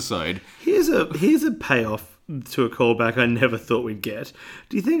in the episode. Here's a payoff to a callback I never thought we'd get.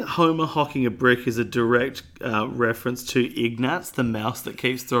 Do you think Homer hocking a brick is a direct reference to Ignatz, the mouse that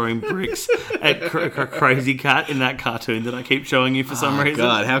keeps throwing bricks at Crazy Cat in that cartoon that I keep showing you for some reason?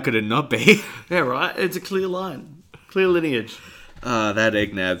 God, how could it not be? Yeah, right? It's a clear line. Clear lineage. That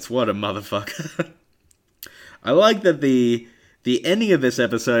Ignatz, what a motherfucker. I like that the ending of this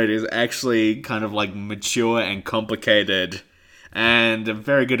episode is actually kind of like mature and complicated, and a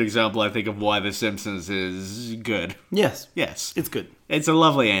very good example, I think, of why The Simpsons is good. Yes. Yes. It's good. It's a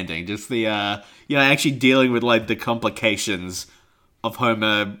lovely ending. Just the, actually dealing with, like, the complications of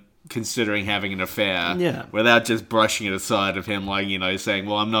Homer considering having an affair. Yeah. Without just brushing it aside of him, like, saying,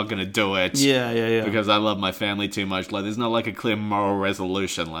 well, I'm not going to do it. Yeah. Because I love my family too much. Like, there's not, like, a clear moral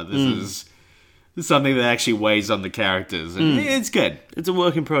resolution. Like, this is something that actually weighs on the characters. And it's good. It's a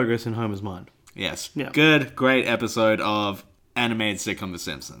work in progress in Homer's mind. Yes. Yeah. Good, great episode of animated sitcom The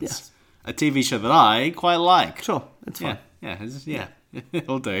Simpsons. Yes. A TV show that I quite like. Sure, it's fine. Yeah.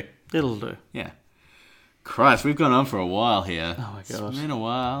 It'll do. It'll do. Yeah. Christ, we've gone on for a while here. Oh my gosh. It's been a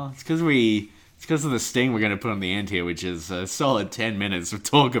while. It's because of the sting we're going to put on the end here, which is a solid 10 minutes of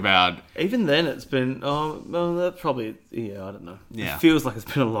talk about. Even then, it's been, that probably, I don't know. Yeah. It feels like it's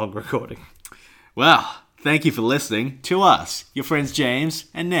been a long recording. Well, thank you for listening to us, your friends James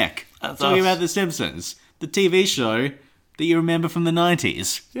and Nick. That's talking us. about The Simpsons, the TV show that you remember from the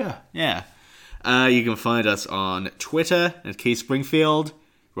 90s. Yeah. Yeah. You can find us on Twitter at Keith Springfield.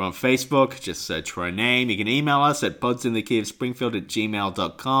 We're on Facebook. Just search for our name. You can email us at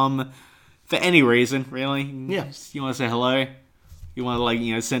podsinthekeithspringfield@gmail.com for any reason, really. Yeah. You want to say hello? You want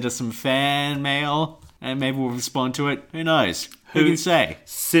to, send us some fan mail? And maybe we'll respond to it. Who knows? Who can say?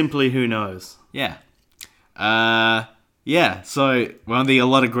 Simply who knows. Yeah. So we're on the A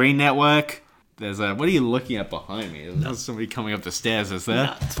Lot of Green network. There's what are you looking at behind me? There's somebody coming up the stairs, is there?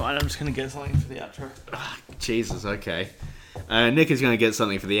 Nah, it's fine. I'm just going to get something for the outro. Jesus, okay. Nick is going to get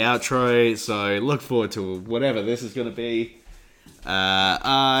something for the outro, so look forward to whatever this is going to be.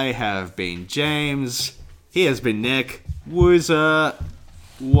 I have been James. He has been Nick. Woozer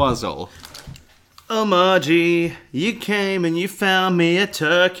Wuzzle. Oh, Margie, you came and you found me a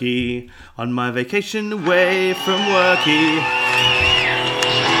turkey on my vacation away from worky.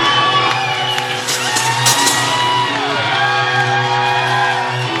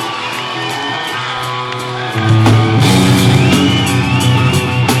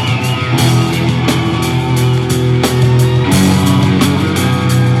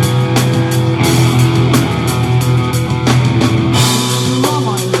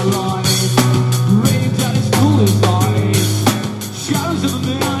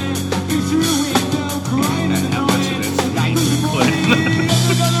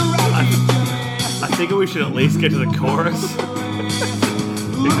 We should at least get to the chorus. This is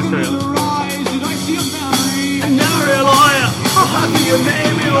now realize how happy you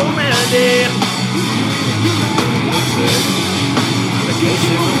made me, old man.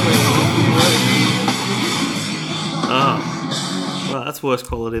 Well, that's worse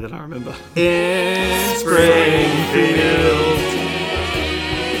quality than I remember. In Springfield.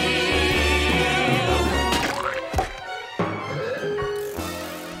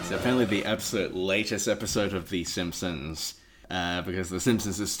 Apparently the absolute latest episode of The Simpsons, because The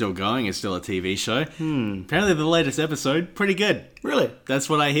Simpsons is still going, it's still a TV show. Apparently the latest episode, pretty good. Really? That's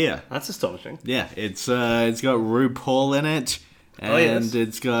what I hear. That's astonishing. Yeah, it's got RuPaul in it, and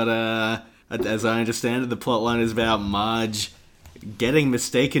it's got, as I understand it, the plotline is about Marge getting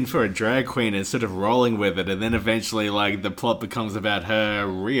mistaken for a drag queen and sort of rolling with it, and then eventually, like, the plot becomes about her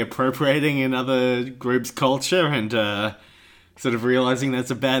reappropriating another group's culture and, sort of realizing that's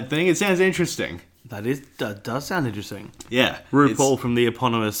a bad thing. It sounds interesting. That does sound interesting. Yeah. RuPaul from the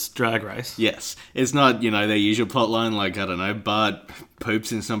eponymous Drag Race. Yes. It's not, their usual plotline, like, I don't know, Bart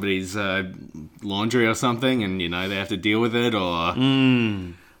poops in somebody's laundry or something and, they have to deal with it, or, I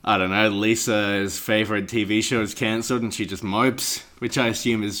don't know, Lisa's favourite TV show is cancelled and she just mopes, which I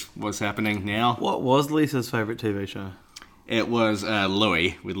assume is what's happening now. What was Lisa's favourite TV show? It was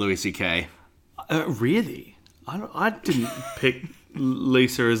Louis, with Louis C.K. Really? I didn't pick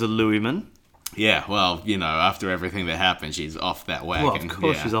Lisa as a Louis-man. Yeah, well, after everything that happened, she's off that wagon. Well, of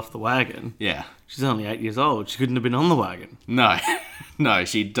course yeah. she's off the wagon. Yeah. She's only 8 years old. She couldn't have been on the wagon. No. No,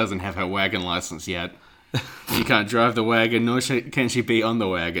 she doesn't have her wagon license yet. She can't drive the wagon, nor can she be on the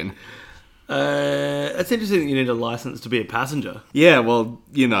wagon. It's interesting that you need a license to be a passenger. Yeah, well,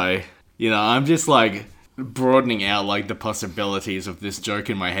 I'm just like broadening out like the possibilities of this joke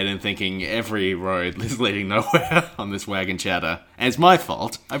in my head and thinking every road is leading nowhere on this wagon chatter. And it's my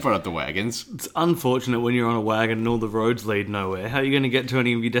fault. I brought up the wagons. It's unfortunate when you're on a wagon and all the roads lead nowhere. How are you going to get to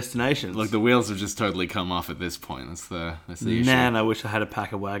any of your destinations? Look, the wheels have just totally come off at this point. That's the issue. Man, I wish I had a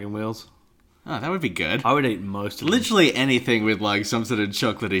pack of wagon wheels. Oh, that would be good. I would eat most of them. Literally anything with like some sort of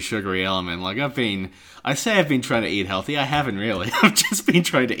chocolatey, sugary element. Like I've been trying to eat healthy. I haven't really. I've just been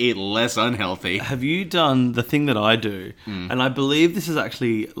trying to eat less unhealthy. Have you done the thing that I do? And I believe this is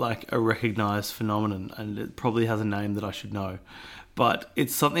actually like a recognized phenomenon, and it probably has a name that I should know. But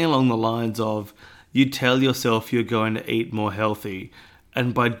it's something along the lines of you tell yourself you're going to eat more healthy,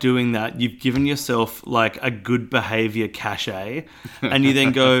 and by doing that, you've given yourself like a good behavior cachet, and you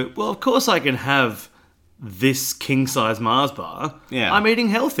then go, well, of course I can have this king-size Mars bar. Yeah. I'm eating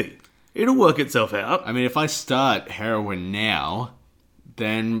healthy. It'll work itself out. I mean, if I start heroin now,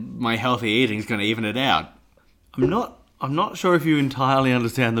 then my healthy eating is going to even it out. I'm not sure if you entirely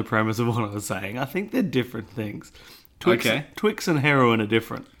understand the premise of what I was saying. I think they're different things. Okay. Twix and heroin are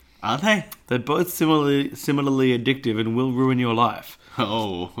different. Are they? They're both similarly addictive and will ruin your life.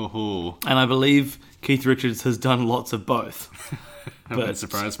 Oh. And I believe Keith Richards has done lots of both. That would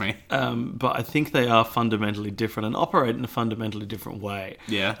surprise me. But I think they are fundamentally different and operate in a fundamentally different way.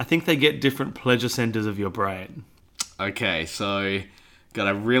 Yeah. I think they get different pleasure centers of your brain. Okay, so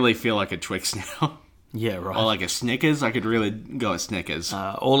gotta really feel like a Twix now. Yeah, right. Or like a Snickers. I could really go at Snickers.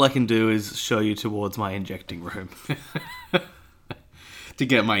 All I can do is show you towards my injecting room. To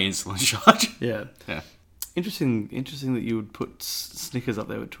get my insulin shot. Yeah. Yeah. Interesting that you would put Snickers up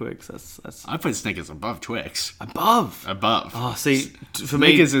there with Twix. That's I put Snickers above Twix. above. Above. See, for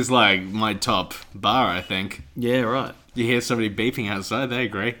Snickers me, is like my top bar, I think. yeah, right. You hear somebody beeping outside, they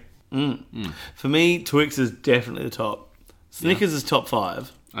agree. For me, Twix is definitely the top. Snickers is top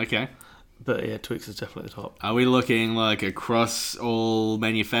 5, Okay. but yeah, Twix is definitely the top. Are we looking like across all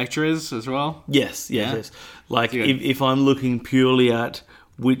manufacturers as well? Yes. Yeah? Like Good. if I'm looking purely at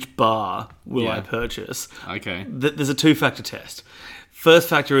which bar will Yeah. I purchase, Okay. there's a 2-factor test. First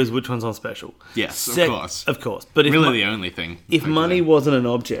factor is which one's on special. Yes, of course. Of course. But if Really the only thing. if Like, money wasn't an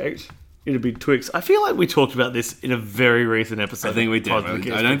object, it'd be Twix. I feel like we talked about this in a very recent episode. I think we did. of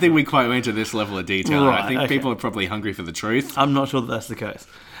Cosmic I don't think we quite went to this level of detail. Right, I think okay. people are probably hungry for the truth. I'm not sure that that's the case.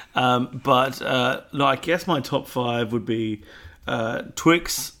 No, I guess my top 5 would be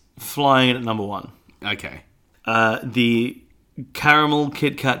Twix flying in at number 1. Okay. The caramel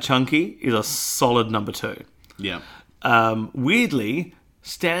Kit Kat Chunky is a solid number 2. Yeah. Weirdly,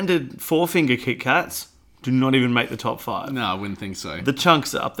 standard 4-finger Kit Kats do not even make the top 5. No, I wouldn't think so. The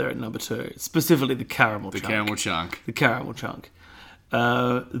chunks are up there at number 2, specifically the caramel The chunk. caramel chunk. The caramel chunk.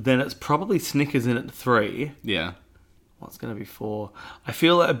 Then it's probably Snickers in at 3. Yeah. What's going to be 4? I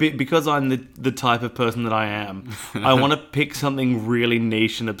feel a bit, because I'm the type of person that I am, I want to pick something really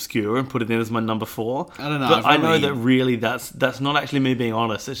niche and obscure and put it in as my number 4. I don't know, But I've I know only- that really that's not actually me being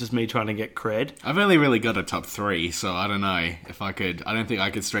honest. It's just me trying to get cred. I've only really got a top 3, so I don't know if I could. I don't think I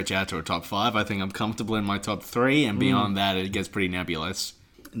could stretch out to a top 5. I think I'm comfortable in my top 3, and beyond that, it gets pretty nebulous.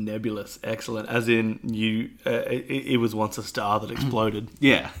 Nebulous. Excellent. As in, it was once a star that exploded.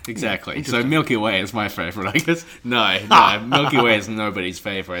 Yeah, exactly. So Milky Way is my favorite, I guess. No, Milky Way is nobody's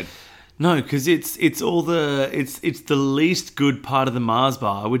favorite. No, because it's the least good part of the Mars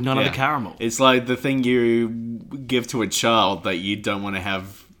bar with none of the caramel. It's like the thing you give to a child that you don't want to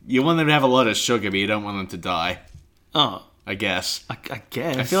have. You want them to have a lot of sugar, but you don't want them to die. Oh, I guess. I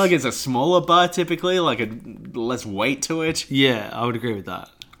guess. I feel like it's a smaller bar typically, like a less weight to it. Yeah, I would agree with that.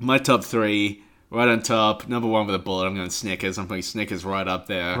 My top 3, right on top, number 1 with a bullet, I'm going Snickers. I'm putting Snickers right up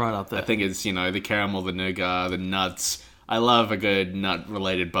there. Right up there. I think it's, the caramel, the nougat, the nuts. I love a good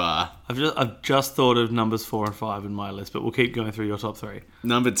nut-related bar. I've just thought of numbers 4 and 5 in my list, but we'll keep going through your top 3.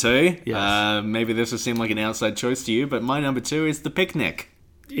 Number 2, Yes. maybe this will seem like an outside choice to you, but my number 2 is the Picnic.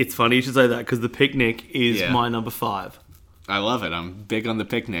 It's funny you should say that because the Picnic is Yeah. my number 5. I love it. I'm big on the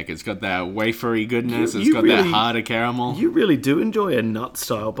Picnic. It's got that wafery goodness. You It's got that really- harder caramel. You really do enjoy a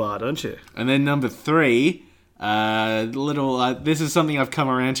nut-style bar, don't you? And then number 3, this is something I've come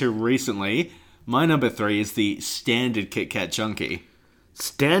around to recently. My number 3 is the standard Kit Kat Chunky.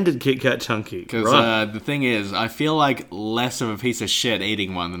 Standard Kit Kat Chunky. Because Right. the thing is, I feel like less of a piece of shit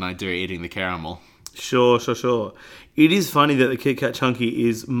eating one than I do eating the caramel. Sure. It is funny that the Kit Kat Chunky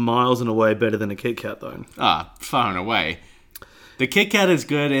is miles and away better than a Kit Kat, though. Far and away. The Kit Kat is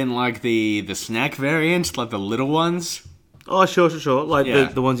good in, like, the snack variant, like the little ones. Oh, sure. Like Yeah.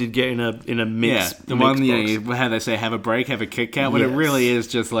 the ones you'd get in a mix. Yeah, the mix one, box. how they say, have a break, have a Kit Kat, when it Yes. really is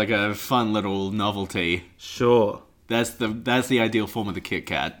just like a fun little novelty. Sure. That's the ideal form of the Kit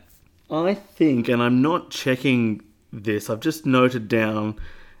Kat. I think, and I'm not checking this, I've just noted down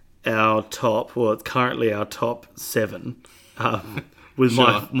our top, well, it's currently our top 7, with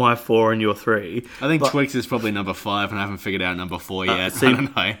Sure. my 4 and your 3. I think But- Twix is probably number 5, and I haven't figured out number 4 yet. see- I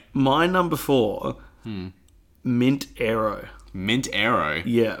don't know. My number 4, Mint Aero. Mint Arrow.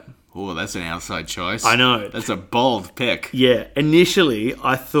 Yeah. Oh, that's an outside choice. I know. That's a bold pick. Yeah, initially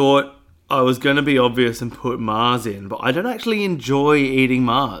I thought I was going to be obvious and put Mars in, but I don't actually enjoy eating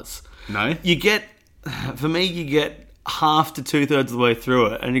Mars. No? You get half to 2/3 of the way through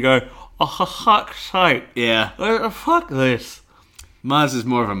it, and you go, oh, for fuck's sake. Yeah. Fuck this. Mars is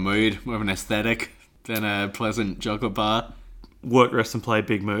more of a mood, more of an aesthetic than a pleasant chocolate bar. Work, rest, and play,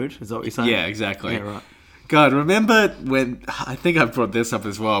 big mood. Is that what you're saying? Yeah, exactly. Yeah, right. God, remember when, I think I brought this up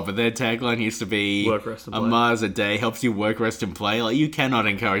as well, but their tagline used to be Work, rest, and a play. Mars a day helps you work, rest, and play. Like, you cannot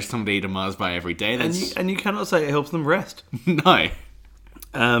encourage somebody to eat a Mars bar every day. That's, And you cannot say it helps them rest. no.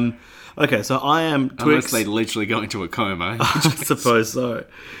 Okay, so I am Unless Twix. they literally go into a coma. I suppose so.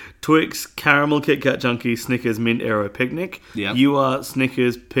 Twix, Caramel Kit Kat Chunky, Snickers, Mint Aero Picnic. Yep. You are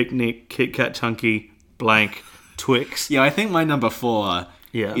Snickers, Picnic, Kit Kat Chunky, blank, Twix. Yeah, I think my number 4.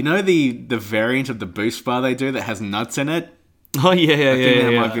 Yeah. You know the variant of the Boost bar they do that has nuts in it? Oh, yeah. I think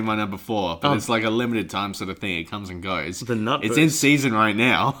that might be my number 4, but Oh. it's like a limited time sort of thing. It comes and goes. The nut It's Boost. in season right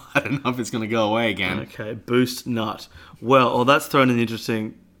now. I don't know if it's going to go away again. Okay, Boost Nut. Well, that's thrown an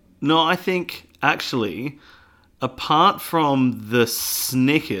interesting... No, I think, actually, apart from the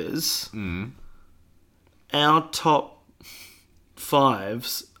Snickers, our top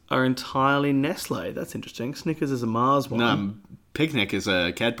 5s are entirely Nestle. That's interesting. Snickers is a Mars one. No, Picnic is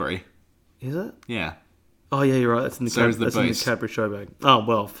a Cadbury. Is it? Yeah. Oh, yeah, you're right. That's in the, So is the that's in the Boost. Cadbury show bag. Oh,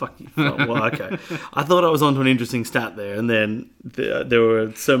 well, fuck you. Oh, well, okay. I thought I was onto an interesting stat there, and then there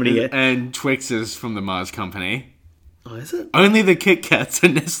were so many... And Twix is from the Mars Company. Oh, is it? Only the Kit Kats are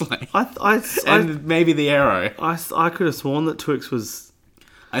Nestle. And maybe the Aero. I could have sworn that Twix was...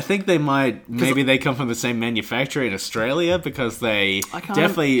 I think they might... Maybe they come from the same manufacturer in Australia because they I can't-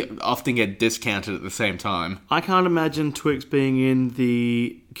 definitely often get discounted at the same time. I can't imagine Twix being in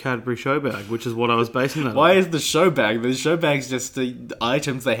the Cadbury show bag, which is what I was basing that Why on. is the show bag? The show bag's just the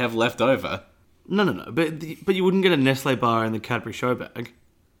items they have left over. No. But you wouldn't get a Nestle bar in the Cadbury show bag.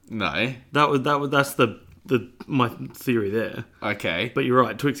 No. That's my theory there. Okay. But you're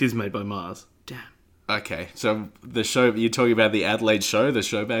right. Twix is made by Mars. Damn. Okay. So the show... You're talking about the Adelaide show? The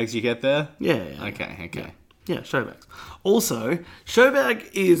show bags you get there? Yeah. Okay. Yeah, show bags. Also, show bag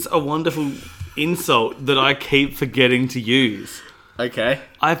is a wonderful insult that I keep forgetting to use. Okay.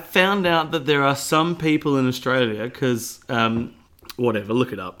 I found out that there are some people in Australia, because, whatever,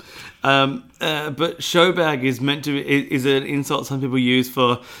 look it up. But showbag is meant to is an insult some people use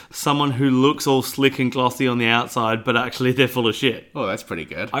for someone who looks all slick and glossy on the outside, but actually they're full of shit. Oh, that's pretty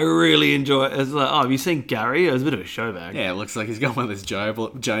good. I really enjoy it. It's like, oh, have you seen Gary? It was a bit of a showbag. Yeah, it looks like he's got one of those giant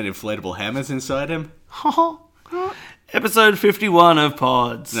inflatable hammers inside him. Episode 51 of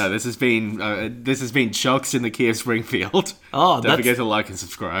Pods. No, this has been Chocks in the Kia Springfield. Oh, Don't that's- forget to like and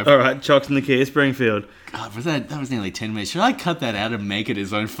subscribe. All right, Chocks in the Kia Springfield. God, that was nearly 10 minutes. Should I cut that out and make it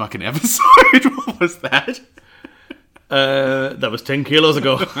his own fucking episode? What was that? That was 10 kilos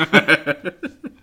ago.